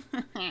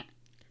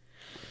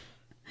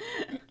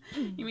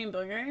 You mean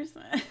boogers?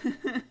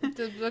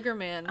 The booger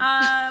man.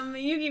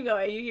 You keep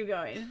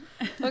going.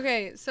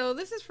 Okay, so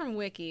this is from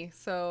Wiki,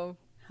 so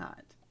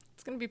Hot.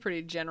 it's going to be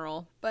pretty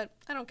general, but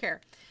I don't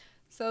care.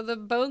 So the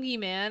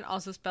bogeyman,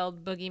 also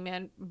spelled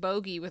boogeyman,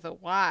 bogey with a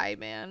Y,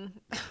 man.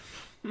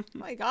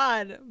 My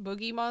God,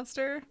 boogie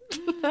monster.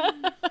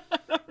 I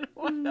don't know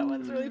why that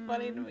one's really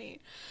funny to me.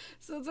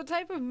 So it's a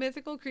type of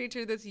mythical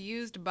creature that's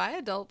used by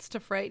adults to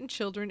frighten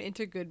children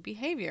into good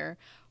behavior,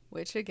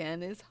 which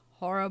again is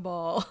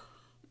horrible.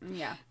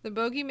 Yeah. The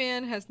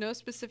bogeyman has no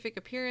specific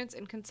appearance,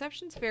 and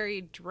conceptions vary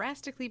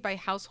drastically by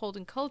household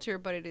and culture,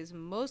 but it is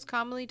most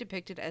commonly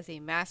depicted as a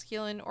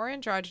masculine or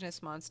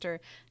androgynous monster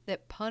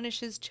that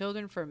punishes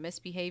children for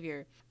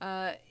misbehavior.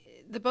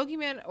 The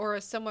bogeyman, or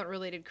a somewhat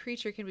related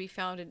creature, can be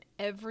found in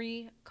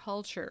every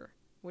culture,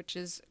 which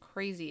is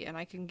crazy, and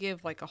I can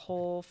give like a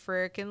whole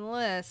frickin'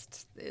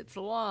 list. It's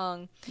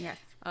long. Yes.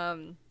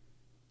 We're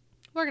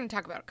going to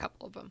talk about a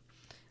couple of them.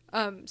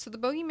 So the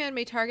bogeyman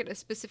may target a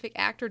specific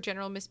act or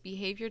general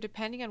misbehavior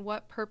depending on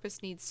what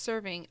purpose needs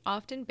serving,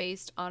 often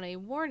based on a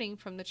warning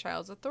from the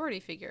child's authority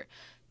figure.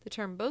 The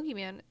term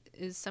bogeyman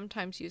is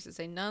sometimes used as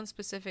a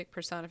non-specific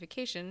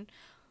personification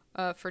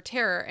for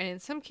terror, and in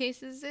some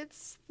cases,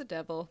 it's the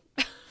devil.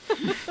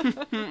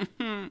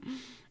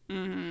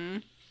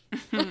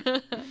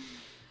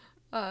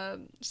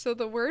 So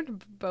the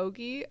word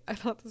bogey, I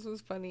thought this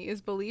was funny,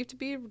 is believed to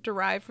be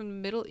derived from the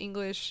Middle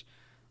English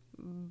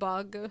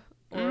bog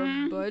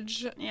or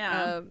budge,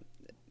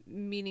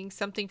 meaning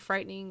something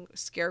frightening,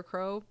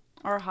 scarecrow.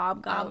 Or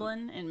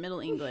hobgoblin in Middle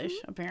English,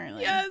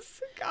 apparently.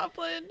 Yes,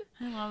 goblin.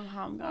 I love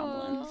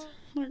hobgoblins.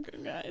 They're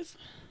good guys.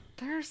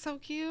 They're so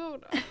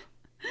cute.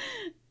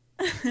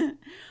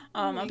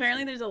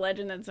 Apparently there's a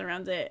legend that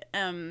surrounds it,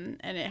 and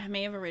it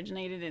may have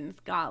originated in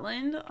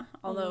Scotland,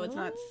 although it's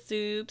not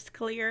super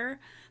clear.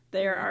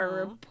 There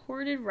are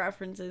reported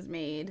references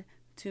made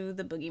to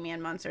the boogeyman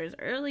monster as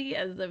early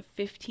as the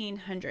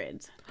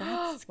 1500s.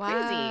 That's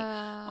crazy.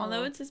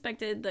 Although it's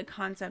suspected the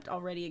concept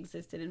already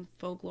existed in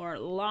folklore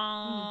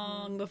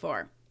long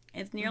before.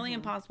 It's nearly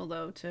impossible,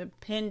 though, to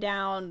pin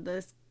down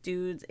this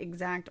dude's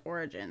exact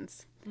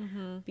origins.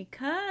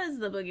 Because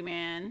the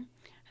boogeyman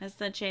has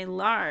such a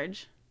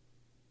large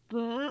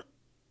global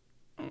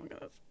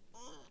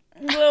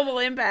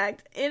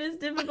impact, it is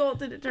difficult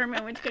to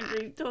determine which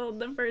country told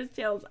the first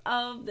tales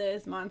of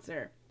this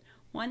monster.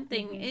 One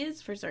thing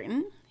is for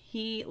certain,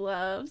 he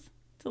loves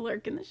to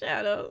lurk in the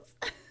shadows.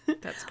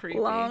 That's creepy.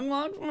 Long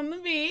walks on the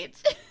beach.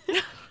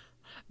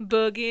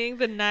 Boogieing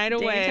the night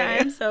away.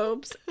 Daytime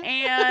soaps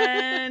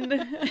and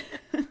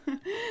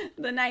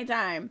the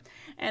nighttime.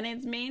 And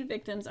its main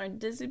victims are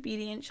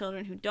disobedient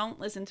children who don't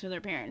listen to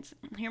their parents.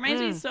 He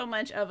reminds me so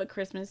much of a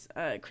Christmas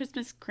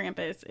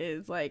Krampus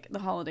is like the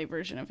holiday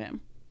version of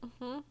him.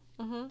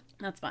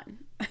 That's fun.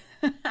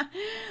 It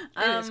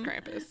is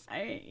Krampus.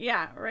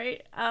 Yeah,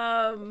 right?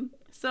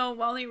 So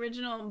while the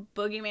original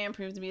boogeyman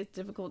proves to be as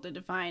difficult to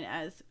define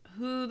as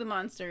who the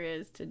monster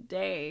is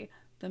today,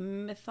 the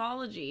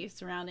mythology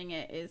surrounding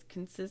it is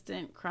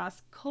consistent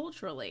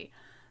cross-culturally.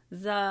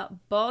 The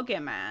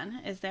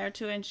boogeyman is there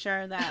to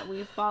ensure that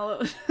we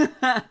follow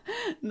the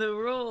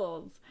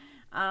rules.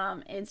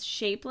 It's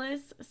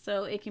shapeless,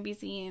 so it can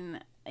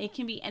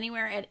be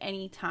anywhere at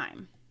any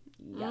time.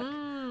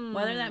 Yuck.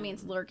 Whether that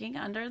means lurking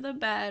under the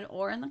bed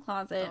or in the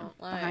closet,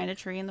 behind a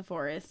tree in the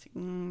forest.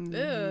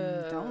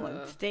 Don't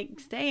look.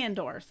 Stay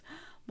indoors.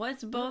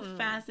 What's both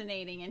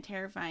fascinating and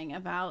terrifying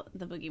about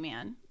the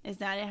boogeyman is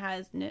that it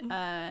has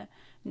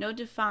no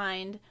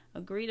defined,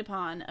 agreed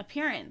upon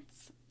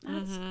appearance.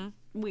 That's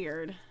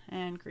weird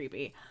and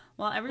creepy.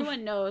 While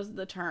everyone knows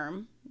the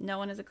term, no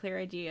one has a clear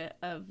idea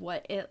of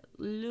what it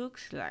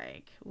looks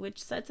like,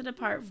 which sets it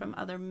apart from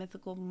other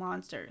mythical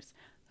monsters,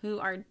 who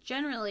are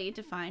generally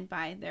defined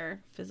by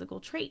their physical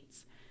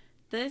traits.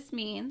 This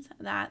means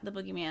that the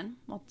boogeyman,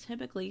 while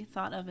typically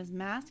thought of as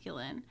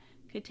masculine,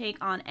 could take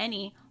on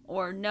any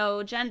or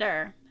no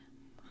gender.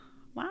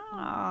 Wow,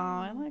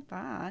 I like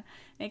that.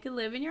 It could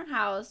live in your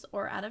house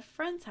or at a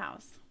friend's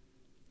house.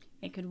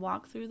 It could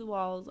walk through the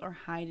walls or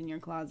hide in your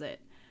closet.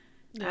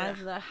 Yeah. As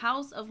the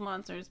House of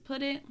Monsters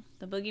put it,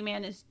 the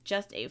boogeyman is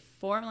just a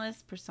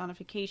formless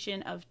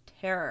personification of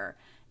terror.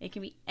 It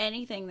can be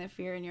anything the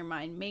fear in your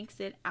mind makes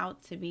it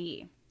out to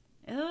be.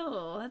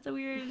 Ew, that's a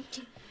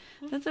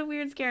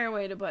weird scary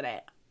way to put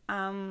it.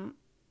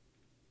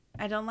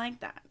 I don't like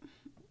that.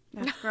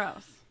 That's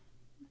gross.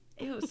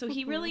 Ew, so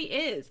he really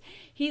is.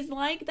 He's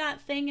like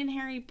that thing in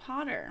Harry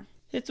Potter.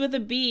 It's with a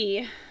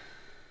B,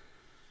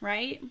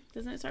 right?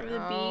 Doesn't it start with a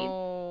B?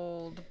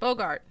 Oh, the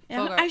Bogart.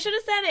 Bogart. I should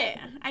have said it.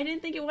 I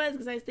didn't think it was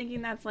because I was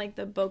thinking that's like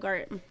the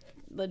Bogart,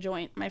 the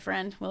joint, my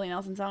friend, Willie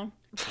Nelson song.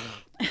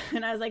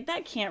 And I was like,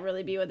 that can't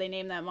really be what they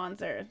named that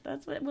monster.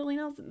 That's what Willie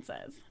Nelson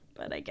says.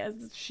 But I guess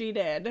she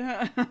did.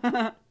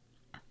 That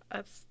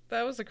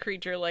was a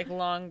creature like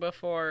long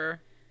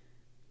before.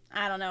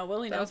 I don't know.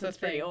 Willie That was Nelson's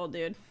the thing. pretty old,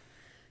 dude.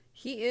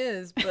 He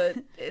is, but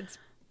it's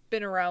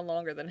been around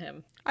longer than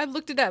him. I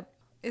looked it up.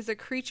 Is a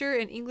creature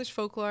in English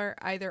folklore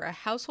either a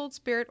household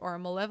spirit or a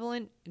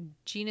malevolent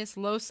genus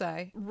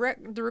loci?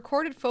 The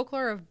recorded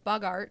folklore of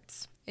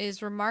boggarts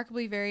is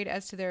remarkably varied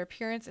as to their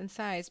appearance and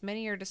size.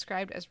 Many are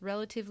described as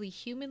relatively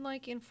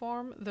human-like in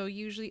form, though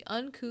usually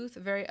uncouth,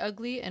 very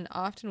ugly, and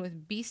often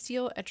with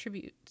bestial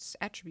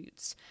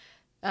attributes.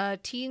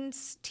 T.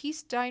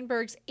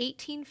 Steinberg's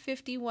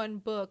 1851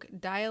 book,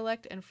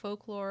 Dialect and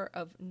Folklore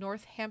of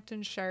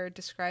Northamptonshire,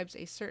 describes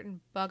a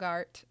certain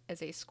boggart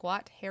as a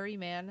squat, hairy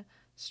man,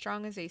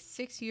 strong as a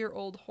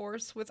 6-year-old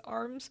horse with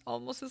arms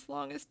almost as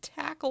long as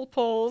tackle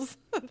poles.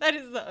 That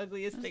is the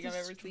ugliest thing I've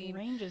ever seen.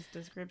 Strangest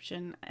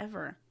description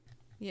ever.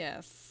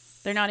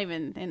 Yes. They're not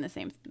even in the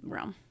same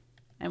realm.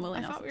 And Willie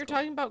I Nelson's thought we were cool.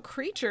 talking about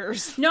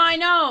creatures. No, I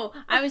know.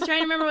 I was trying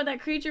to remember what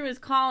that creature was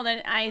called,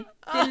 and I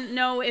didn't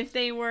know if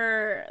they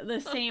were the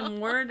same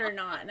word or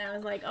not. And I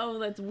was like, oh,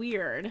 that's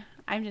weird.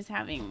 I'm just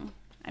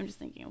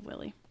thinking of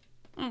Willie.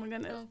 Oh my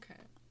goodness.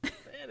 Okay.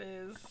 It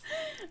is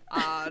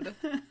odd.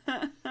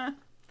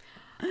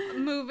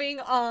 Moving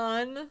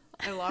on.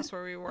 I lost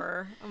where we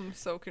were. I'm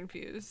so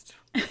confused.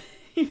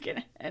 You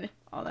can edit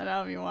all that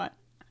out if you want.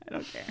 I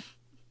don't care.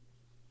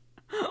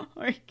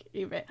 Or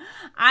keep it.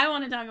 I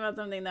want to talk about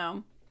something,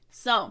 though.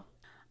 So,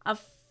 a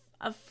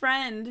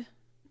friend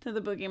to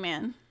the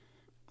boogeyman,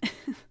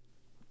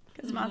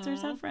 because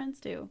monsters have friends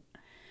too,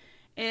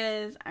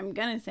 is, I'm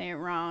going to say it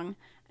wrong,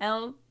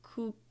 El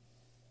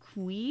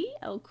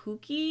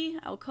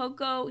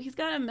Coco. He's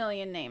got a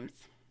million names.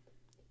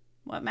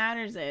 What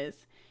matters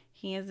is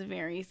he is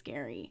very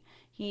scary.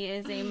 He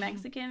is a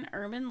Mexican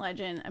urban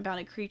legend about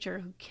a creature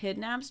who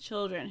kidnaps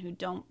children who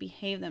don't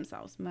behave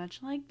themselves,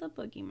 much like the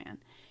boogeyman.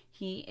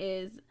 He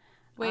is...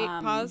 Wait,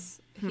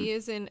 pause. He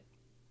is in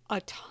a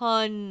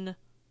ton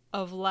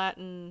of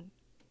Latin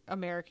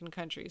American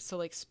countries. So,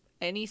 like,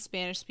 any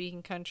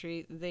Spanish-speaking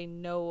country, they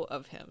know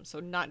of him. So,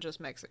 not just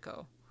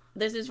Mexico.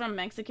 This is from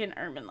Mexican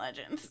Urban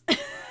Legends.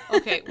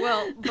 Okay,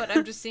 well, but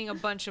I'm just seeing a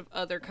bunch of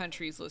other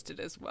countries listed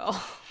as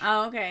well.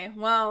 Oh, okay.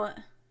 Well,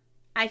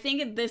 I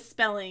think this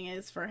spelling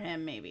is for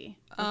him, maybe.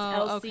 It's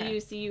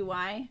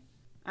Lcucuy.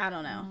 I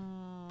don't know.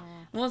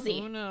 We'll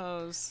see. Who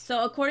knows?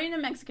 So, according to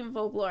Mexican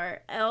folklore,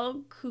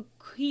 El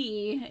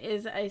Cucuy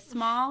is a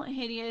small,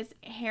 hideous,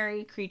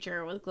 hairy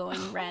creature with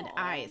glowing red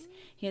eyes.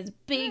 He has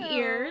big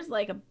ears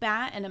like a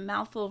bat and a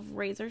mouthful of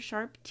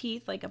razor-sharp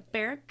teeth like a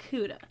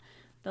barracuda.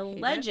 The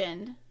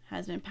legend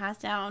has been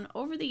passed down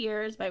over the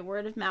years by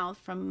word of mouth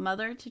from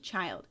mother to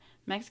child.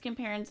 Mexican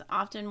parents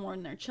often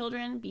warn their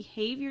children,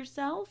 behave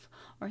yourself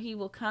or he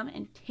will come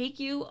and take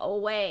you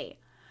away.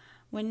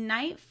 When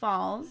night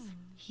falls,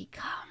 he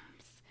comes.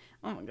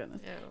 Oh my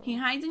goodness. Ew. He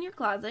hides in your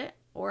closet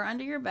or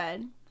under your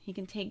bed. He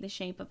can take the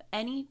shape of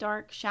any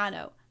dark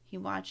shadow. He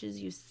watches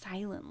you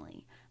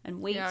silently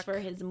and waits for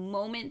his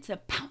moment to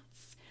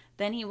pounce.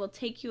 Then he will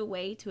take you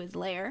away to his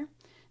lair,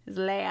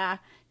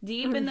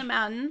 deep in the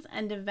mountains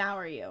and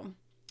devour you.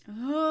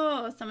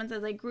 Oh, someone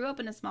says, I grew up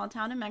in a small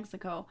town in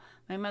Mexico.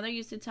 My mother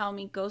used to tell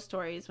me ghost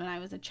stories when I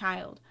was a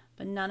child,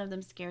 but none of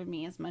them scared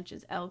me as much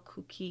as El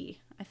Cucuy.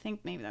 I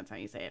think maybe that's how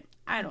you say it.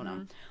 I don't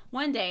know.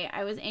 One day,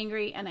 I was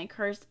angry and I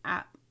cursed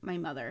at my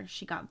mother.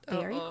 She got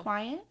very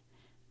quiet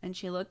and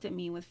she looked at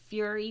me with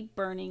fury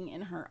burning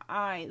in her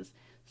eyes.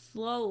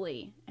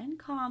 Slowly and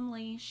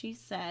calmly, she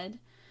said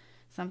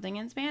something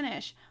in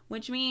Spanish,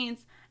 which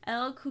means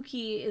El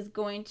Cucuy is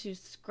going to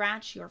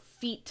scratch your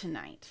feet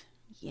tonight.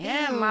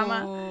 Yeah, Ew.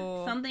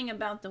 Mama. Something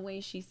about the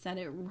way she said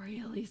it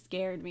really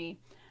scared me.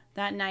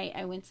 That night,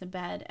 I went to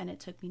bed, and it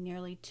took me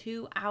nearly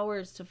 2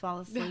 hours to fall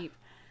asleep.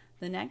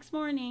 The next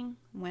morning,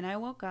 when I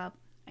woke up,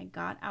 I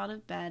got out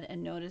of bed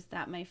and noticed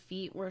that my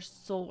feet were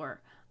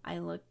sore. I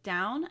looked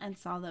down and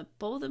saw that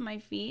both of my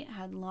feet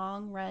had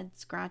long red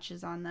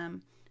scratches on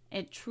them.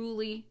 It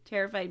truly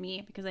terrified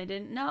me because I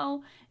didn't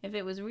know if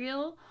it was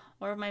real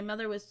or if my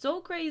mother was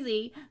so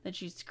crazy that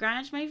she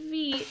scratched my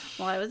feet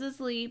while I was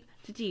asleep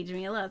to teach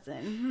me a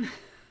lesson.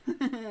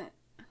 I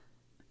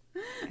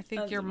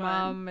think That's your fun.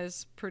 mom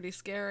is pretty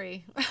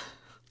scary.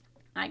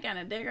 I kind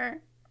of dig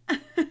her.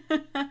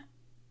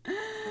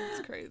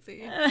 That's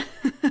crazy.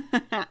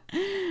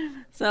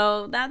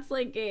 So that's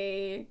like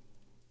a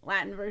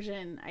Latin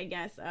version, I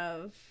guess,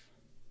 of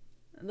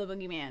the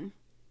boogeyman.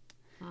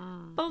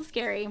 Both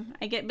scary.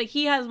 But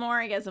he has more,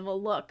 I guess, of a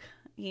look.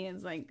 He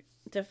has like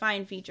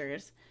defined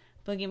features.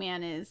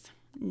 Boogeyman is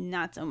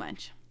not so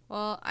much.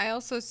 Well, I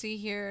also see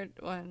here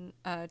when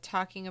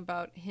talking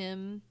about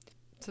him,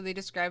 so they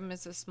describe him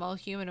as a small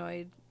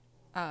humanoid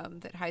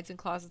that hides in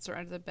closets or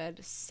under the bed.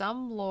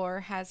 Some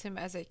lore has him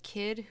as a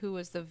kid who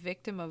was the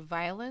victim of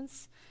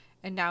violence,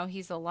 and now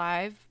he's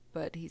alive,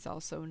 but he's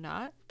also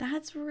not.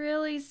 That's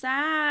really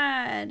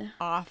sad.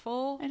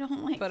 Awful. I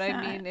don't like but that.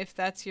 I mean, if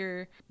that's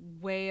your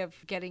way of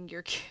getting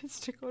your kids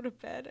to go to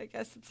bed, I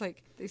guess it's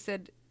like they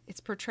said he's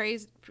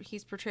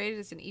portrayed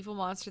as an evil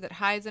monster that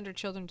hides under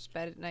children's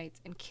bed at night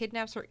and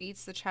kidnaps or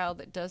eats the child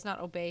that does not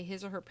obey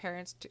his or her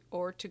parents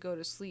or to go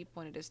to sleep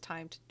when it is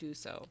time to do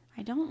so.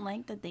 I don't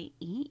like that they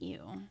eat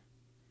you.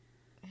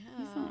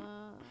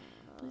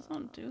 Please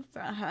don't do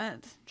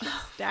that.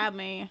 Just stab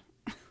me.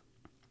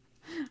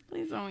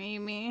 Please don't eat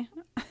me.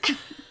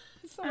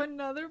 So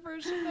another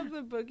version of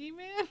the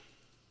boogeyman?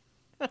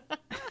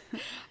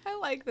 I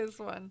like this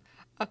one.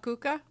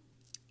 Akuka.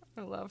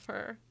 I love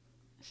her.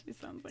 She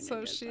sounds like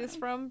So she is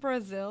from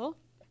Brazil,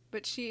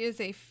 but she is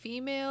a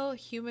female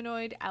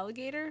humanoid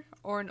alligator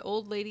or an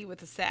old lady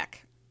with a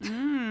sack.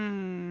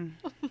 Mm.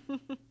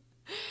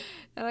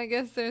 And I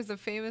guess there's a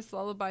famous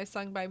lullaby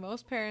sung by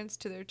most parents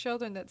to their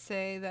children that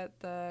say that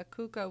the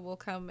kuka will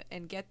come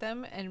and get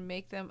them and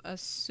make them a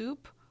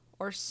soup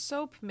or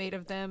soap made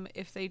of them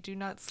if they do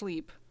not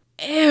sleep.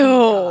 Ew.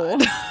 Oh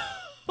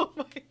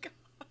my god.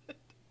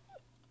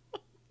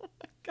 Oh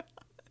my god.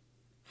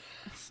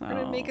 So, We're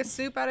going to make a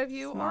soup out of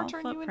you or small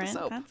turn you into footprint.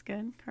 soap. That's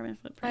good. Carbon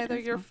footprint. Either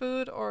is your small.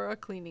 food or a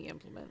cleaning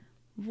implement.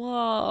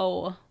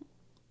 Whoa.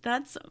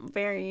 That's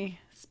very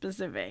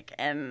specific,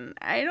 and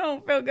I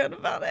don't feel good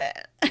about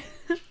it.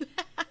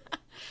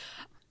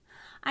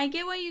 I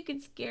get why you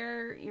could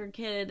scare your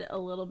kid a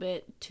little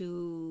bit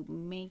to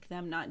make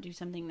them not do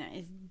something that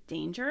is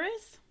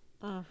dangerous.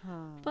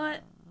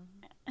 But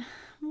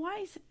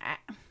why?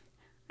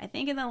 I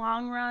think in the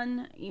long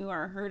run, you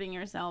are hurting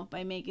yourself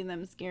by making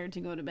them scared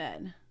to go to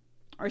bed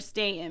or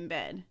stay in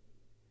bed.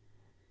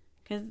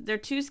 Because they're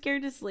too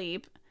scared to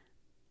sleep,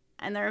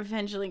 and they're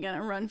eventually going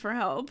to run for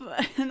help.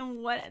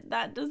 And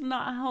that does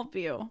not help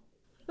you.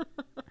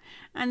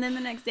 And then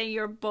the next day,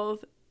 you're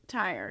both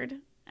tired.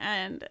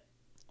 And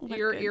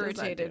you're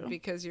irritated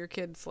because your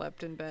kid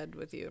slept in bed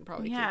with you and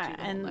probably kicked you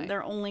the whole night.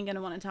 They're only going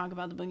to want to talk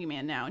about the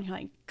boogeyman now. And you're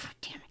like, God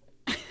damn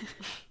it.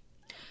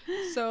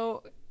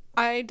 So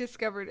I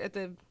discovered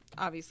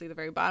obviously the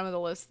very bottom of the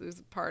list, there's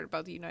a part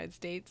about the United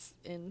States.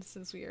 And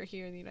since we are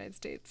here in the United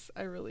States,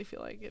 I really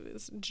feel like it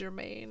is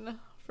germane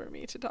for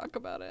me to talk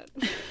about it.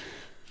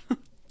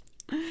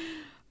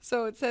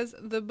 So it says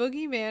the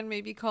boogeyman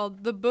may be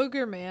called the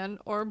boogerman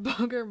or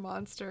booger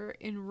monster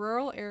in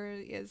rural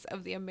areas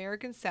of the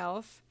American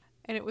South,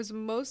 and it was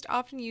most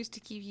often used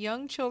to keep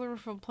young children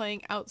from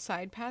playing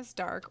outside past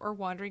dark or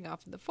wandering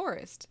off in the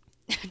forest.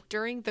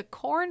 During the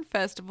Corn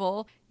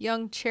Festival,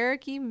 young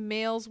Cherokee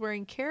males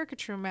wearing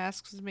caricature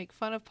masks would make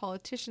fun of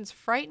politicians,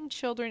 frighten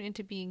children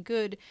into being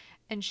good,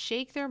 and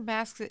shake their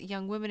masks at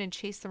young women and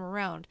chase them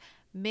around.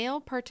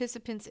 Male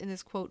participants in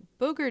this, quote,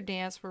 booger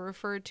dance were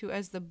referred to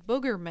as the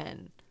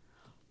boogermen.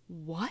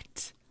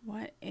 What?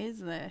 What is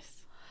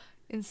this?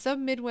 In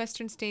some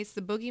Midwestern states,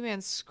 the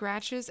boogeyman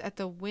scratches at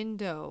the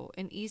window.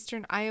 In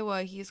eastern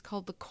Iowa, he is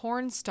called the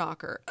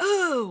cornstalker.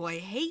 Oh, I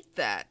hate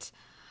that.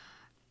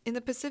 In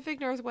the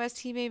Pacific Northwest,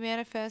 he may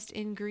manifest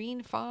in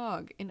green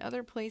fog. In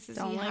other places,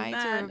 Don't he like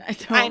hides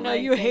that. I know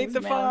you hate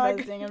the fog.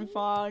 Manifesting in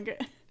fog.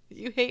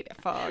 You hate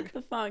fog.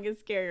 The fog is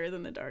scarier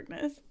than the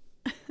darkness.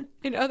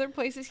 In other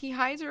places, he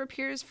hides or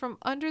appears from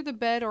under the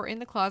bed or in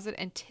the closet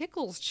and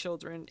tickles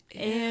children.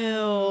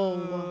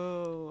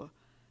 Ew.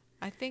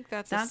 I think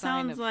that's a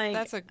sign of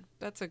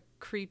that's a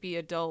creepy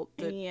adult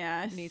that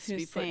needs to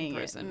be put in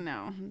prison.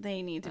 No,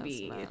 they need to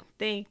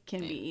they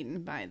can be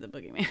eaten by the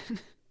boogeyman.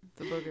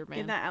 The booger man.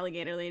 Get that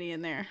alligator lady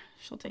in there.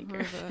 She'll take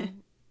care of it.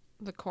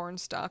 The corn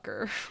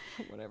stalker,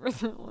 whatever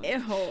that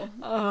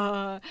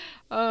was.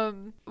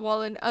 Ew.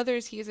 While in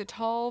others, he is a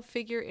tall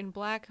figure in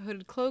black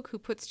hooded cloak who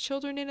puts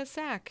children in a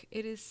sack.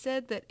 It is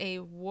said that a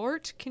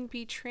wart can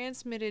be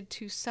transmitted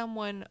to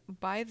someone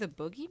by the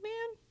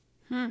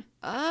boogeyman.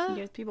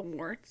 Gives people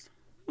warts.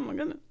 Oh my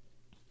goodness.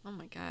 Oh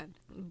my god.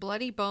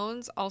 Bloody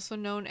Bones, also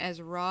known as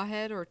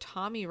Rawhead or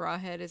Tommy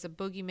Rawhead, is a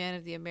boogeyman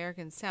of the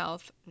American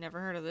South. Never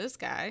heard of this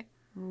guy.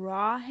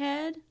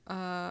 Rawhead?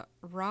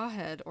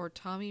 Rawhead or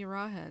Tommy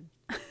Rawhead.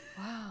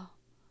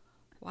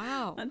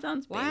 Wow. That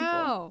sounds painful.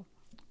 Wow.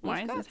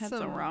 Why is his head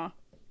so raw?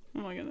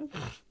 Oh my goodness.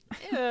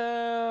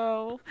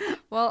 Ew.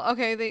 Well,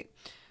 okay,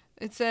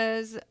 it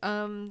says,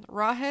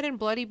 Rawhead and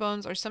Bloody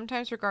Bones are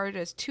sometimes regarded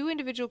as two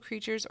individual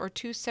creatures or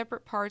two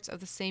separate parts of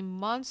the same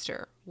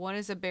monster. One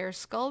is a bare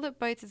skull that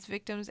bites its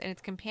victims, and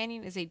its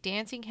companion is a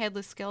dancing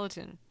headless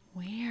skeleton.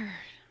 Weird.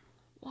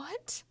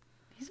 What?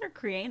 These are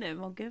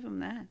creative. I'll give them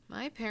that.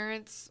 My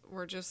parents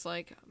were just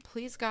like,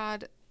 please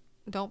God,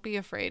 don't be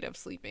afraid of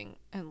sleeping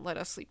and let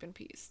us sleep in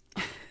peace.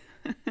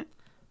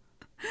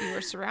 You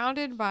are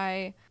surrounded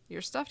by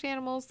your stuffed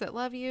animals that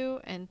love you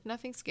and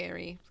nothing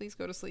scary. Please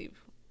go to sleep.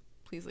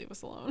 Please leave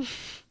us alone.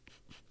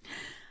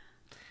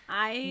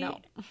 No.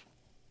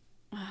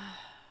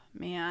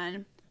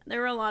 Man,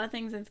 there were a lot of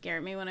things that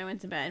scared me when I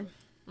went to bed.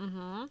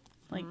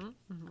 Like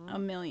a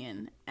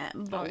million.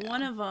 But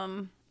one of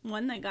them,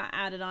 one that got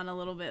added on a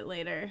little bit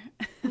later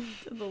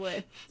to the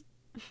list.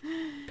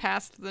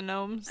 Past the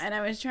gnomes. And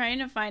I was trying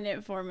to find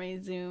it for my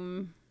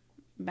Zoom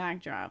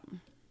backdrop.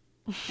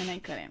 And I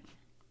couldn't.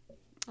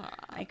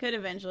 I could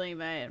eventually,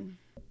 but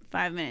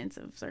 5 minutes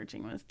of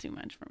searching was too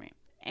much for me.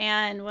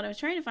 And what I was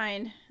trying to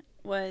find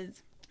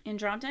was in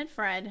Drop Dead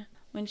Fred,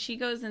 when she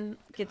goes and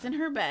gets in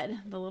her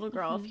bed, the little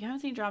girl. If you haven't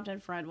seen Drop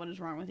Dead Fred, what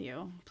is wrong with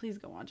you? Please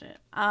go watch it.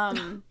 I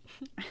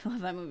love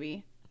that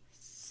movie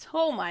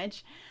so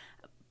much.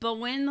 But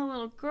when the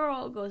little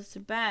girl goes to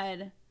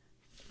bed,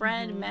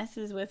 Fred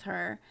messes with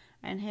her,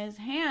 and his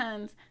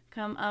hands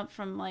come up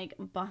from like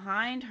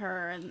behind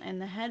her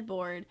and the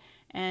headboard,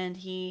 and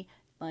he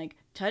like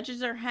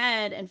touches her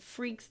head and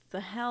freaks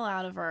the hell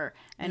out of her,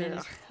 and it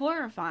is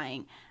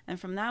horrifying. And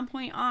from that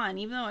point on,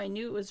 even though I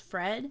knew it was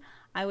Fred,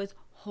 I was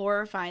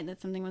horrified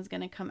that something was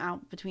going to come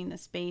out between the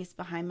space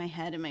behind my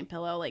head and my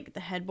pillow, like the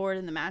headboard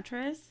and the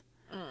mattress.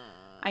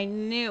 I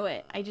knew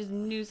it. I just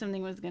knew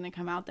something was going to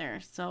come out there.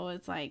 So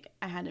it's like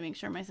I had to make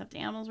sure my stuffed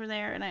animals were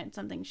there, and I had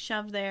something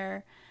shoved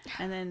there.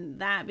 And then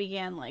that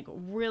began like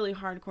really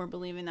hardcore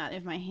believing that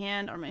if my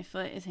hand or my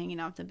foot is hanging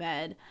off the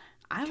bed,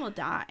 I will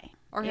die.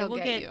 Or he'll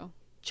get you.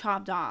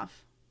 Chopped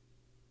off.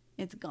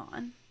 It's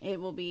gone.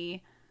 It will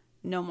be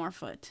no more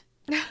foot.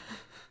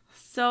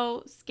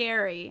 So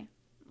scary.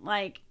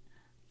 Like,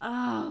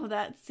 oh,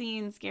 that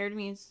scene scared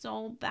me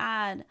so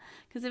bad.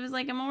 Because it was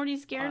like, I'm already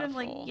scared of,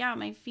 like, yeah,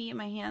 my feet and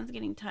my hands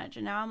getting touched.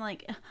 And now I'm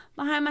like,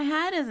 behind my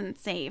head isn't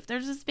safe.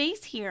 There's a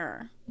space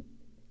here.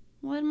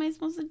 What am I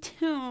supposed to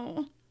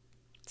do?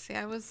 See,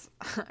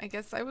 I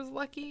guess I was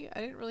lucky.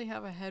 I didn't really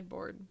have a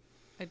headboard.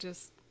 I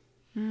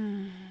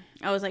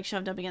I was, like,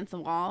 shoved up against the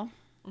wall.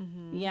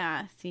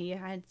 Yeah, see, I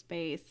had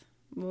space.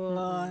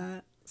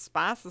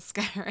 Spice is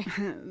scary.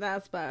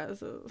 That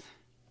spice is...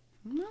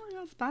 No, I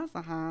got spice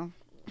I have.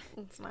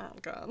 It's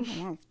not good. I don't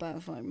want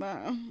spice like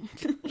that.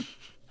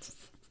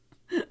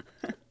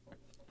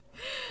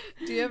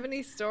 Do you have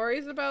any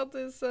stories about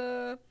this?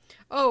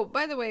 Oh,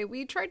 by the way,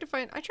 I tried to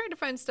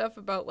find stuff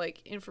about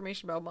like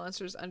information about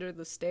monsters under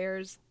the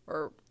stairs,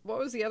 or what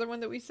was the other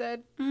one that we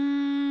said?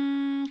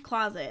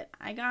 Closet.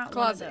 I got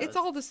Closet. One of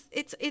those.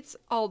 It's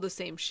all the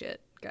same shit,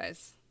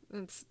 guys.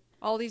 It's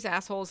all these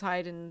assholes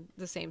hide in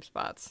the same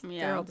spots.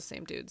 Yeah. They're all the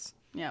same dudes.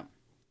 Yep.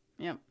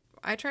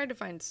 I tried to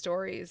find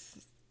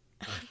stories.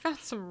 I found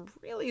some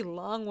really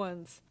long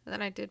ones, and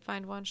then I did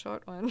find one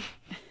short one.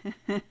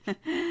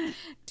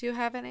 Do you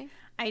have any?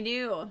 I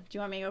do. Do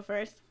you want me to go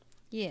first?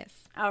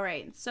 Yes. All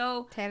right.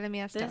 So Tell me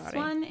a story. this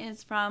one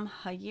is from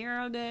a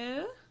year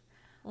ago.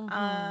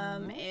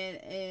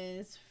 It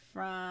is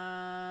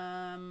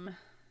from...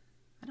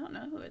 I don't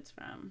know who it's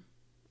from.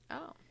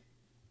 Oh.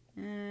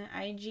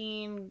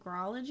 Igene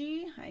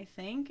Grology, I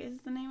think,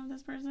 is the name of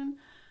this person.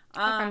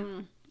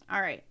 Okay.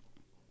 All right.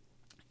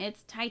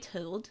 It's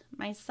titled,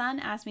 My Son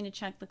Asked Me to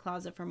Check the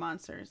Closet for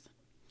Monsters.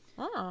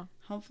 Oh.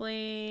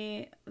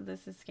 Hopefully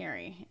this is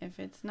scary. If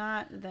it's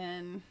not,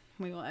 then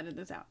we will edit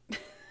this out.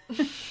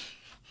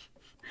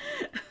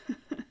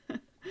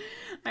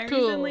 I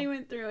recently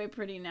went through a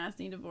pretty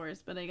nasty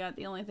divorce, but I got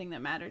the only thing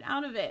that mattered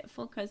out of it,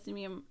 full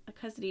custody of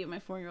my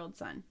 4-year-old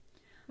son.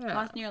 Yeah.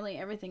 Lost nearly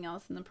everything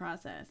else in the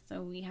process,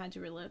 so we had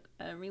to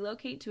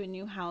relocate to a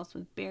new house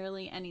with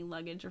barely any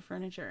luggage or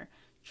furniture.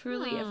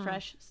 Truly a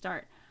fresh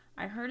start.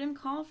 I heard him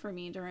call for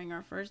me during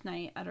our first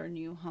night at our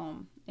new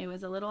home. It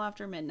was a little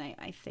after midnight,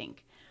 I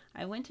think.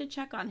 I went to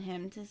check on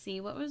him to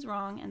see what was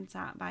wrong and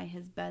sat by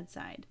his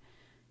bedside.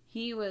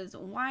 He was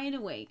wide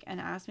awake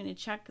and asked me to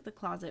check the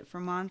closet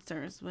for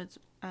monsters,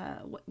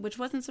 which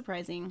wasn't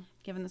surprising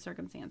given the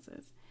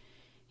circumstances.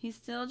 He's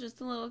still just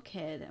a little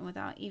kid, and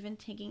without even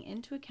taking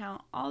into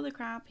account all the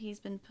crap he's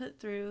been put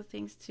through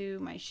thanks to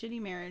my shitty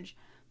marriage,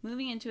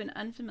 moving into an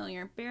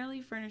unfamiliar,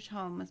 barely furnished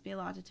home must be a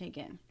lot to take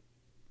in.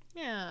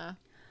 Yeah.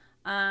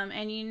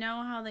 And you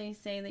know how they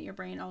say that your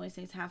brain always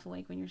stays half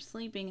awake when you're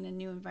sleeping in a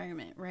new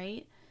environment,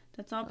 right?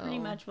 That's all pretty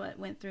much what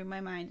went through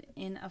my mind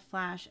in a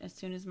flash as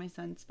soon as my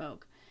son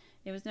spoke.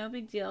 It was no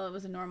big deal. It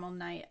was a normal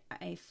night,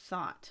 I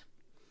thought.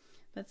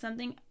 But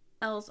something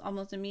else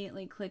almost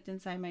immediately clicked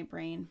inside my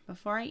brain.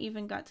 Before I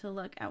even got to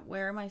look at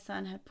where my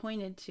son had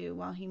pointed to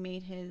while he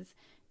made his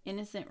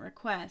innocent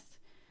request,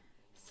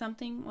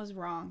 something was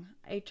wrong.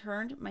 I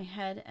turned my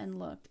head and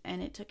looked,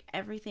 and it took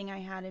everything I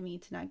had in me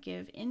to not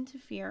give in to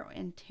fear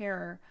and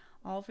terror,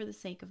 all for the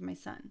sake of my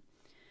son.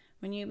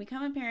 When you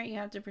become a parent, you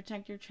have to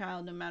protect your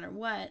child no matter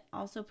what,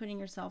 also putting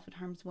yourself in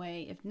harm's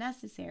way if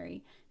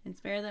necessary, and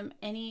spare them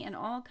any and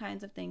all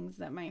kinds of things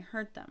that might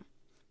hurt them.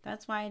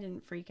 That's why I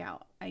didn't freak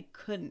out. I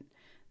couldn't.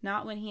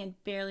 Not when he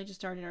had barely just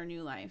started our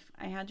new life.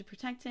 I had to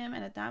protect him,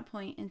 and at that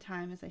point in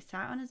time, as I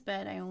sat on his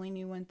bed, I only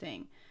knew one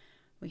thing.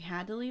 We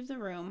had to leave the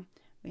room.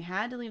 We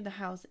had to leave the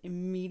house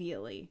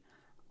immediately.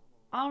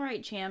 All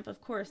right, champ, of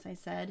course, I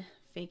said,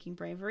 faking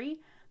bravery.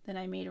 Then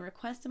I made a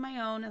request of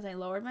my own as I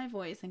lowered my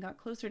voice and got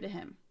closer to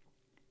him.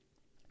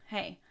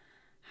 Hey,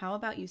 how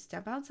about you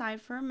step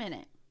outside for a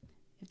minute?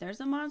 If there's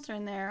a monster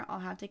in there, I'll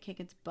have to kick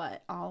its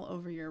butt all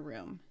over your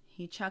room.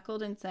 He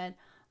chuckled and said,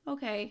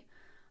 okay.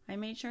 I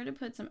made sure to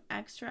put some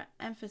extra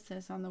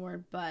emphasis on the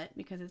word butt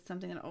because it's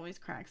something that always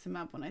cracks him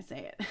up when I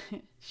say it.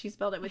 She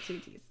spelled it with 2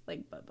 T's,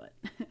 like butt.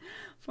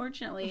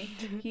 Fortunately,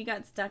 he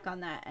got stuck on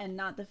that and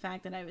not the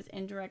fact that I was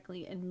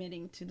indirectly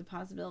admitting to the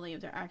possibility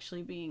of there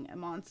actually being a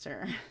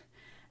monster.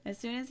 As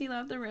soon as he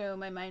left the room,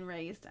 my mind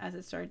raced as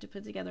it started to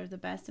put together the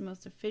best and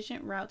most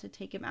efficient route to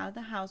take him out of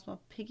the house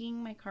while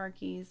picking my car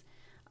keys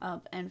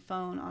up and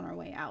phone on our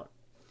way out.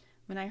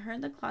 When I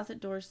heard the closet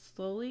door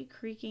slowly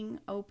creaking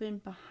open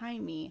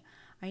behind me,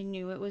 I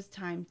knew it was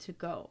time to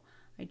go.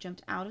 I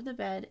jumped out of the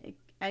bed,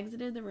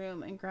 exited the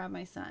room, and grabbed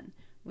my son.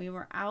 We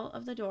were out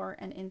of the door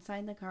and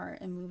inside the car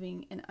and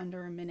moving in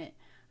under a minute.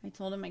 I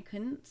told him I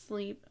couldn't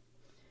sleep,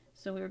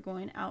 so we were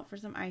going out for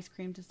some ice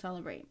cream to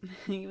celebrate.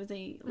 He was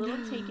a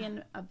little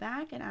taken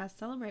aback and asked,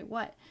 celebrate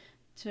what?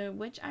 To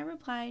which I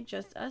replied,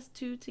 just us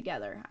 2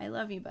 together. I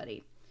love you,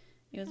 buddy.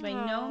 It was by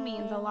no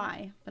means a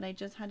lie, but I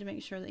just had to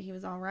make sure that he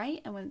was all right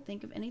and wouldn't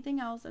think of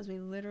anything else as we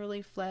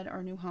literally fled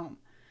our new home.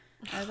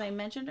 As I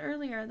mentioned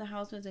earlier, the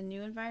house was a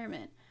new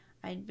environment.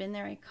 I'd been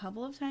there a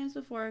couple of times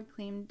before,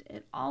 cleaned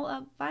it all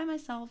up by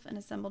myself, and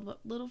assembled what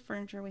little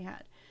furniture we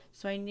had.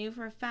 So I knew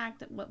for a fact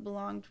that what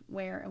belonged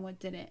where and what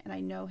didn't, and I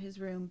know his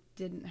room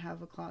didn't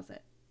have a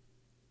closet.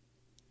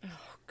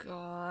 Oh,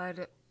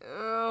 God.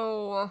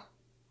 Oh.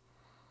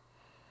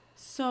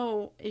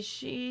 So is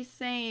she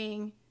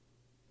saying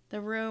the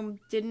room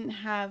didn't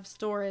have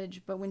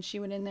storage, but when she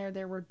went in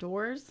there were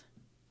doors?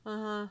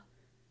 Uh-huh.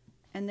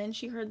 And then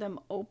she heard them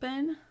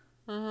open?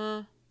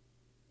 Uh-huh.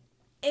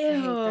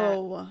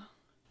 Ew.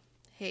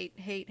 Hate.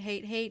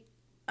 If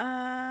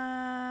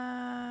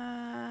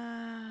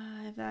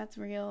that's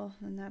real,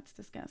 then that's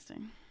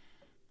disgusting.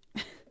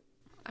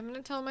 I'm going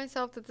to tell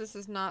myself that this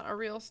is not a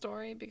real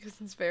story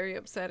because it's very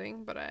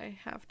upsetting, but I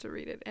have to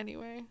read it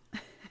anyway.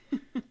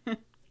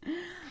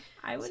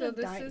 I would have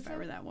died if I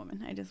were that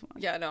woman. I just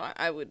want. Yeah, no,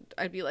 I would.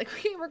 I'd be like,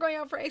 okay, we're going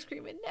out for ice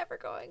cream and never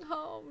going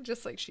home,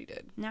 just like she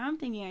did. Now I'm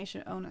thinking I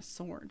should own a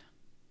sword.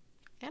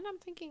 And I'm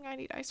thinking I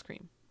need ice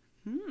cream.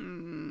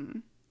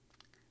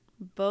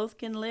 Both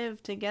can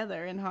live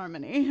together in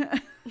harmony.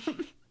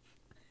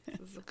 This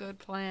is a good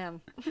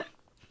plan.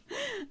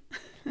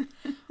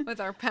 With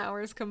our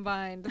powers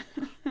combined.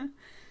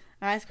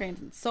 Ice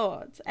creams and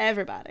swords.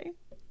 Everybody.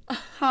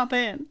 Hop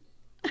in.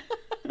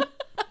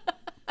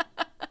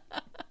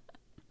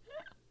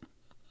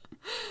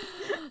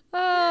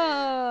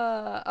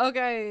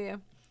 Okay.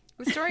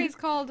 The story is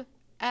called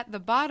At the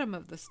Bottom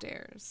of the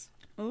Stairs.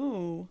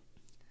 Ooh.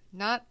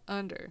 Not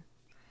under.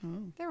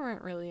 Oh. There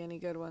weren't really any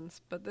good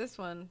ones, but this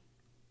one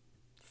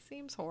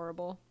seems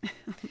horrible.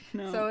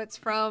 No. So it's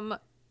from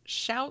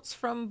Shouts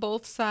from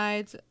Both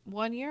Sides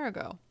 1 year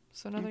ago.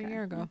 So another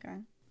year ago. Okay.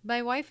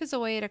 My wife is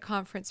away at a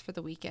conference for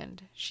the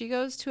weekend. She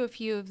goes to a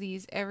few of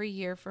these every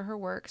year for her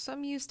work, so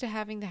I'm used to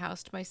having the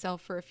house to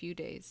myself for a few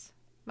days.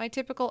 My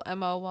typical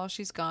MO while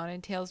she's gone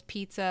entails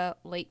pizza,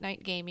 late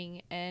night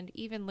gaming, and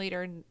even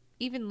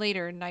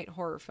later night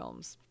horror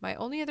films. My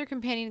only other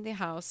companion in the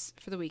house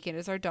for the weekend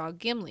is our dog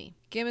Gimli.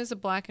 Gim is a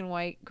black and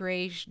white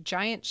gray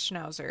giant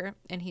schnauzer,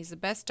 and he's the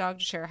best dog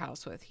to share a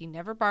house with. He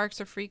never barks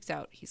or freaks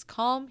out. He's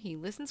calm, he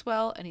listens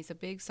well, and he's a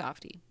big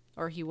softie.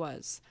 Or he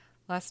was.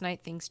 Last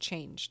night things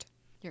changed.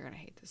 You're gonna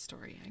hate this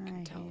story, I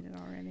can tell. I hate it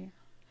already.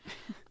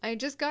 I had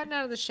just gotten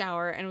out of the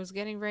shower and was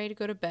getting ready to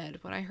go to bed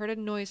when I heard a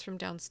noise from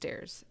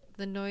downstairs.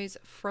 The noise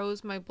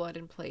froze my blood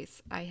in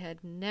place. I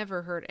had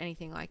never heard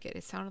anything like it.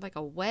 It sounded like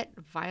a wet,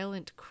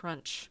 violent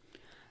crunch.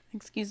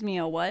 Excuse me,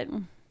 a what?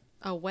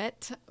 A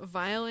wet,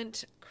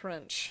 violent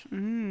crunch.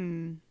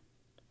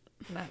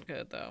 Not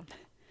good, though.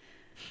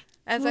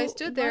 As I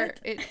stood there,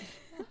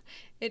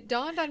 it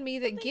dawned on me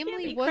that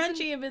Gimli wasn't...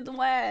 crunchy if it's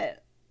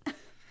wet.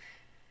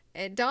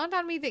 It dawned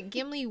on me that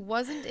Gimli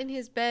wasn't in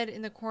his bed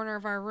in the corner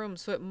of our room,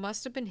 so it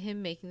must have been him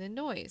making the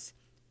noise.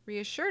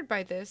 Reassured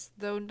by this,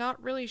 though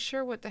not really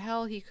sure what the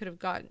hell he could have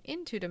gotten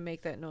into to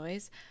make that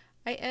noise,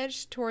 I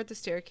edged toward the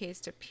staircase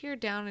to peer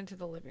down into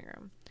the living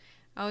room.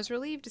 I was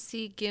relieved to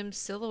see Gim's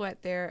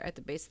silhouette there at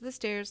the base of the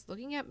stairs,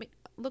 looking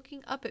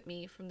up at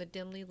me from the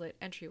dimly lit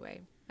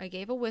entryway. I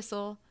gave a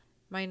whistle,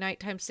 my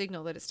nighttime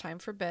signal that it's time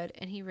for bed,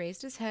 and he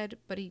raised his head,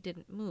 but he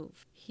didn't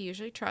move. He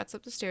usually trots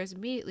up the stairs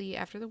immediately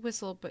after the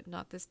whistle, but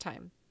not this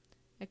time.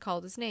 I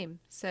called his name,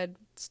 said,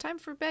 "It's time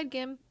for bed,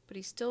 Gim," but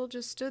he still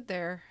just stood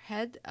there,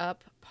 head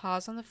up,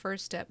 paws on the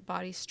first step,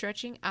 body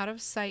stretching out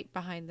of sight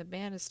behind the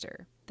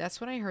banister. That's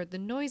when I heard the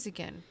noise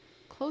again,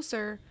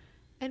 closer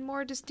and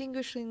more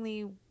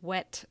distinguishingly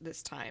wet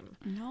this time.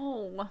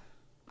 No.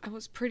 I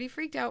was pretty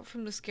freaked out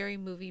from the scary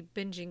movie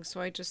binging,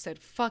 so I just said,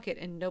 fuck it,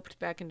 and noped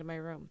back into my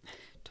room.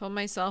 Told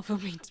myself it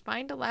would be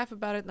fine to laugh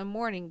about it in the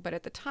morning, but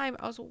at the time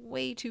I was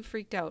way too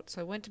freaked out,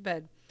 so I went to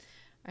bed.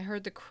 I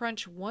heard the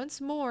crunch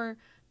once more,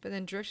 but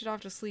then drifted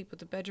off to sleep with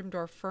the bedroom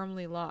door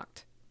firmly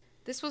locked.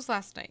 This was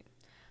last night.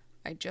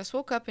 I just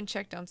woke up and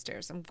checked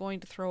downstairs. I'm going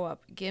to throw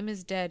up. Gim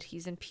is dead.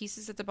 He's in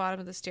pieces at the bottom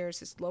of the stairs.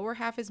 His lower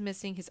half is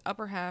missing. His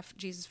upper half,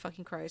 Jesus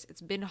fucking Christ,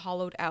 it's been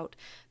hollowed out.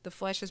 The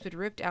flesh has been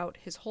ripped out.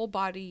 His whole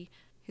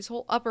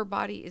upper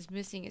body is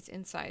missing its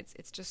insides.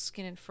 It's just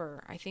skin and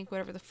fur. I think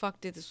whatever the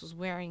fuck did this was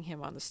wearing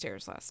him on the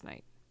stairs last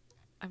night.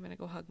 I'm going to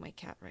go hug my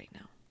cat right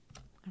now.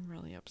 I'm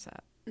really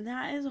upset.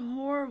 That is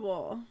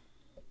horrible.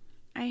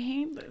 I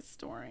hate this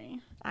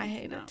story. I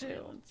hate it Not too.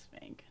 real, it's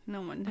fake.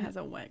 No one has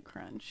a wet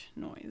crunch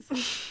noise.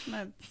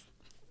 That's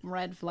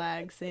red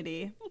flag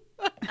city.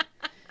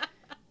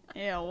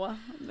 Ew.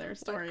 Their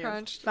story is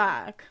crunch.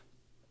 fuck.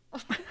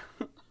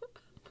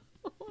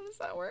 What is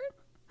that word?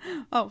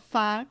 Oh,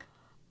 fuck.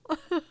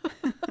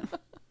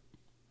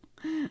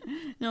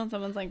 You know,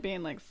 someone's like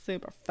being like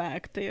super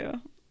fuck to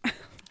you.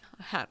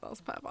 Hat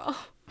those pebble.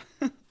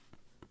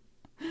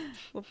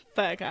 Well,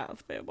 fuck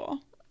ass people.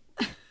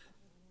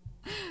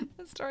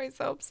 That story's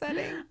so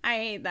upsetting. I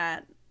hate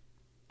that.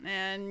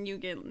 And you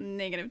get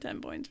negative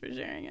 10 points for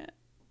sharing it.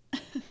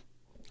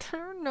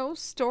 There are no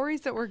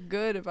stories that were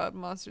good about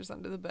monsters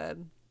under the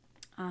bed.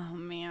 Oh,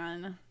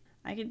 man.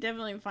 I could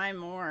definitely find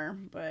more,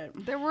 but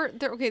There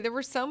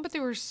were some, but they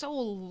were so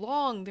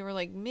long. They were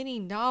like mini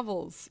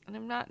novels. And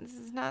this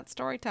is not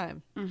story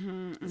time.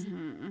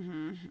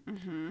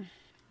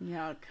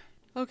 yuck.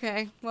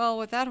 Okay, well,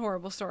 with that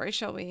horrible story,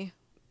 shall we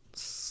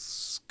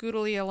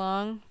scootily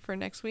along for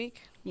next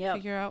week? Yep.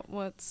 Figure out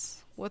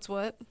what's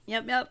what?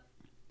 Yep.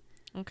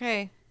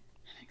 Okay.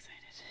 I'm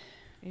excited.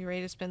 Are you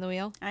ready to spin the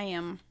wheel? I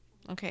am.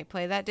 Okay,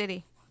 play that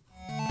ditty.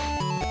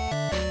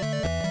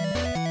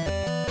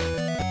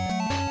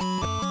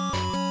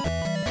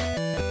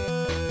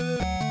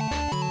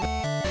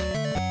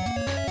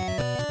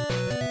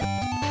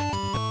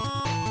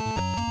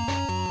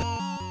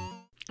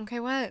 Okay,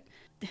 what?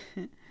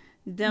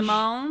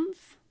 Demons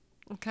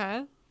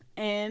Okay.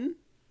 in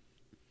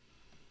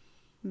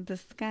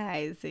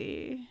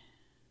disguisey.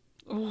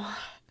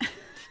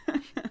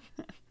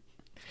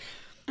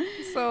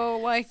 So,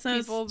 like So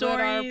people that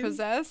are stories-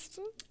 possessed?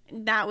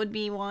 That would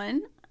be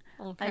one.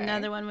 Okay.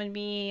 Another one would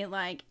be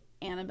like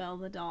Annabelle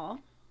the doll.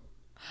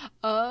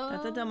 Oh.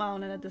 That's a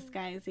demon in a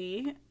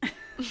disguisey.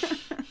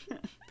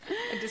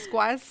 A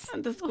disguise?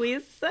 The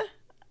squeeze.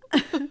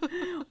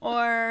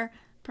 Or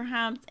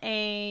perhaps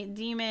a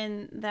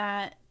demon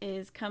that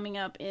is coming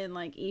up in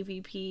like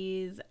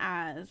EVPs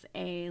as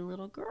a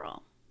little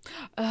girl.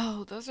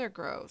 Oh, those are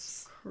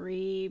gross.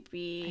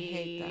 Creepy. I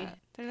hate that.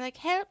 They're like,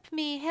 help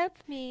me, help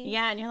me.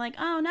 Yeah, and you're like,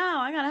 oh no,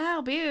 I gotta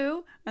help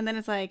you. And then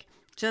it's like,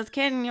 just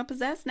kidding, you're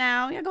possessed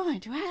now. You're going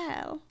to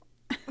hell.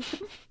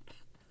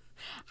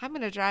 I'm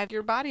going to drive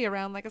your body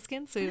around like a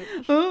skin suit.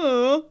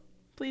 Ooh.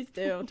 Please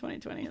do.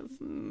 2020 is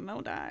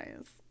no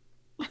dies.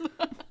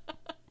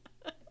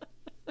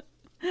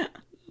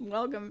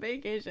 Welcome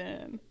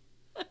vacation.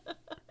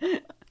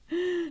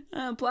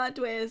 Plot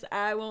twist,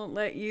 I won't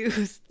let you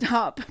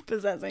stop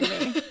possessing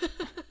me.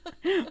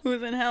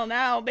 Who's in hell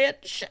now,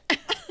 bitch?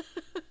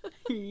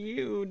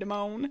 You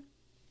demon.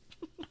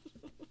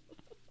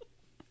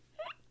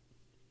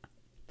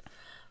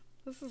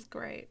 This is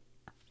great.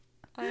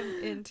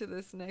 I'm into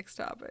this next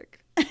topic.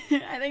 I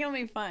think it'll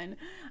be fun.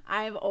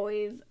 I've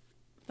always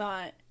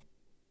thought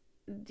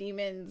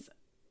demons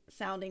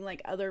sounding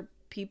like other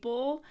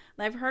people.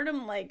 I've heard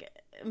them like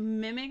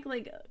mimic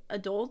like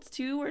adults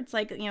too, where it's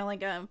like, you know,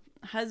 like a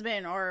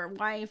husband or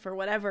wife or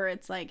whatever.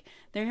 It's like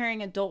they're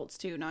hearing adults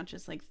too, not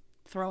just like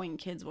throwing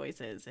kids'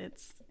 voices.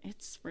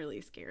 It's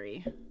really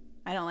scary.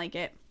 I don't like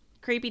it.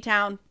 Creepy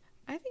town.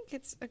 I think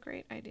it's a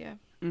great idea.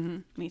 Mm-hmm.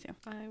 Me too.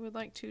 I would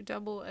like to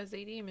double as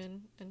a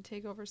demon and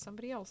take over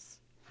somebody else.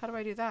 How do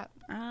I do that?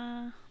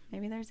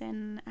 Maybe there's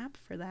an app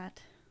for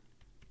that.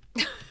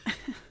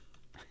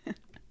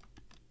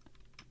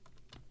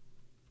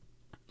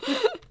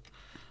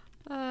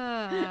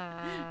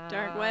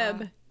 Dark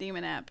web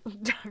demon app.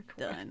 Dark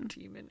Done. web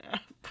demon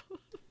app.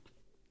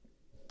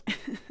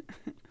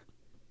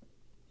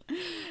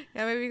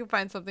 Yeah, maybe we can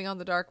find something on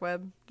the dark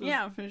web.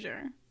 Yeah, for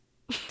sure.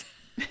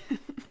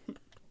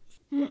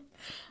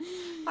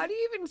 How do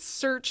you even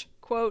search,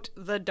 quote,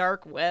 the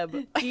dark web?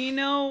 Do you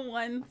know,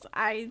 once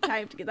I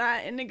typed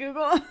that into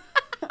Google,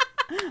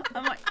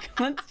 I'm like,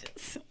 let's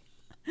just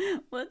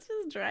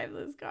drive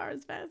this car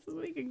as fast as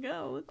we can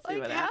go. Let's see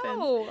what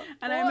happens.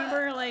 And I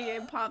remember like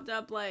it popped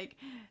up like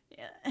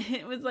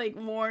it was like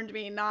warned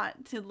me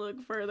not to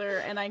look further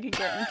and I could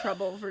get in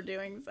trouble for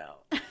doing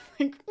so.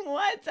 Like,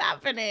 what's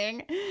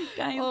happening?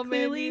 Guys, Oh,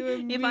 clearly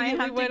man, you if I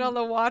have went to on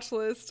the watch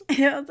list.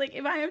 I was like,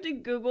 if I have to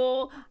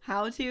Google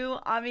how to,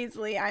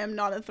 obviously I am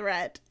not a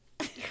threat.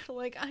 You're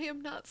like, I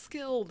am not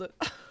skilled.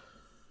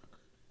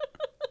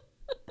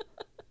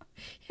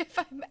 If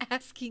I'm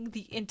asking the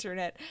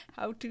internet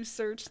how to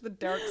search the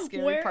dark,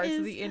 scary Where parts of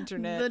is the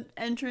internet. the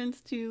entrance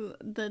to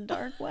the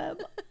dark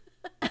web?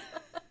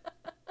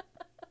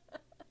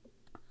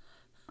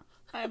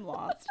 I'm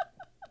lost.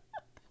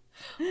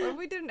 What if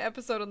we did an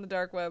episode on the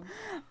dark web?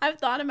 I've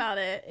thought about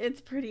it. It's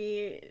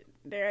pretty,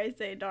 dare I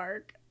say,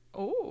 dark.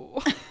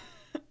 Oh,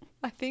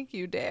 I think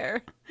you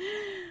dare.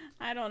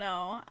 I don't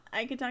know.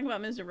 I could talk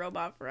about Mr.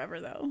 Robot forever,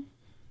 though.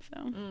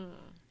 So,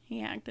 he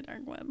hacked the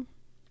dark web.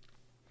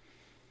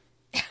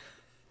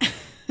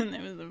 And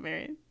it was a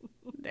very,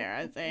 dare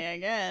I say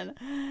again,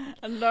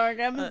 a dark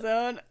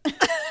episode.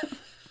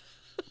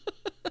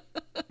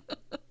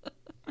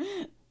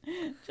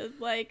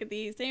 Just like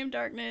the same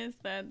darkness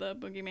that the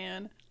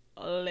boogeyman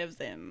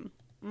lives in.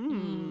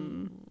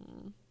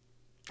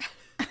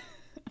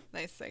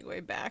 Nice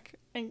segue back.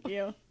 Thank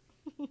you.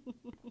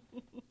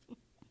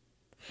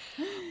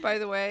 By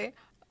the way,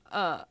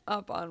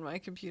 up on my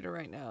computer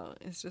right now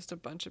is just a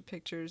bunch of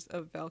pictures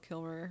of Val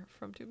Kilmer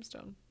from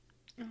Tombstone.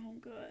 Oh,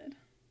 good.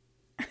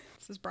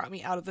 This has brought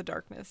me out of the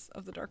darkness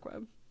of the dark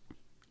web.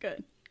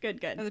 Good.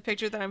 Good, good. And the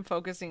picture that I'm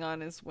focusing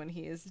on is when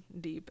he is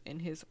deep in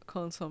his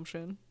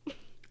consumption.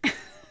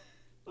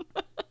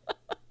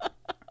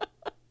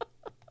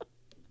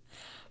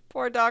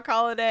 Poor Doc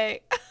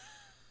Holliday.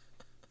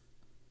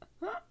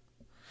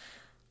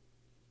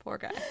 Poor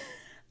guy.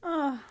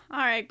 Oh, all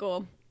right,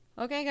 cool.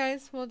 Okay,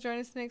 guys, well, join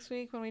us next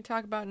week when we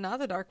talk about not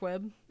the dark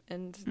web.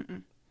 And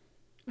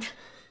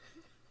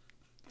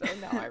so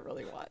now I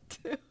really want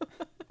to.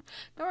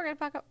 Now we're going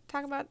to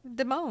talk about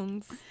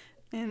demons.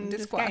 In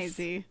Disguise.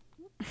 disguise.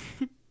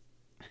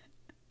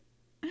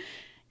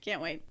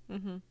 Can't wait.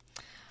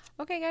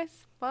 Okay,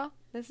 guys. Well,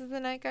 this is the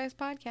Night Guys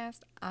podcast.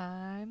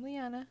 I'm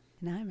Liana.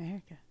 And I'm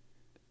Erica.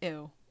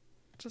 Ew.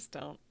 Just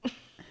don't.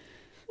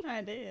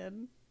 I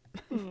did.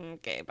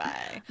 Okay,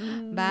 bye.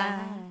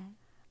 Bye.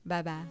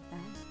 Bye-bye.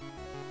 Bye.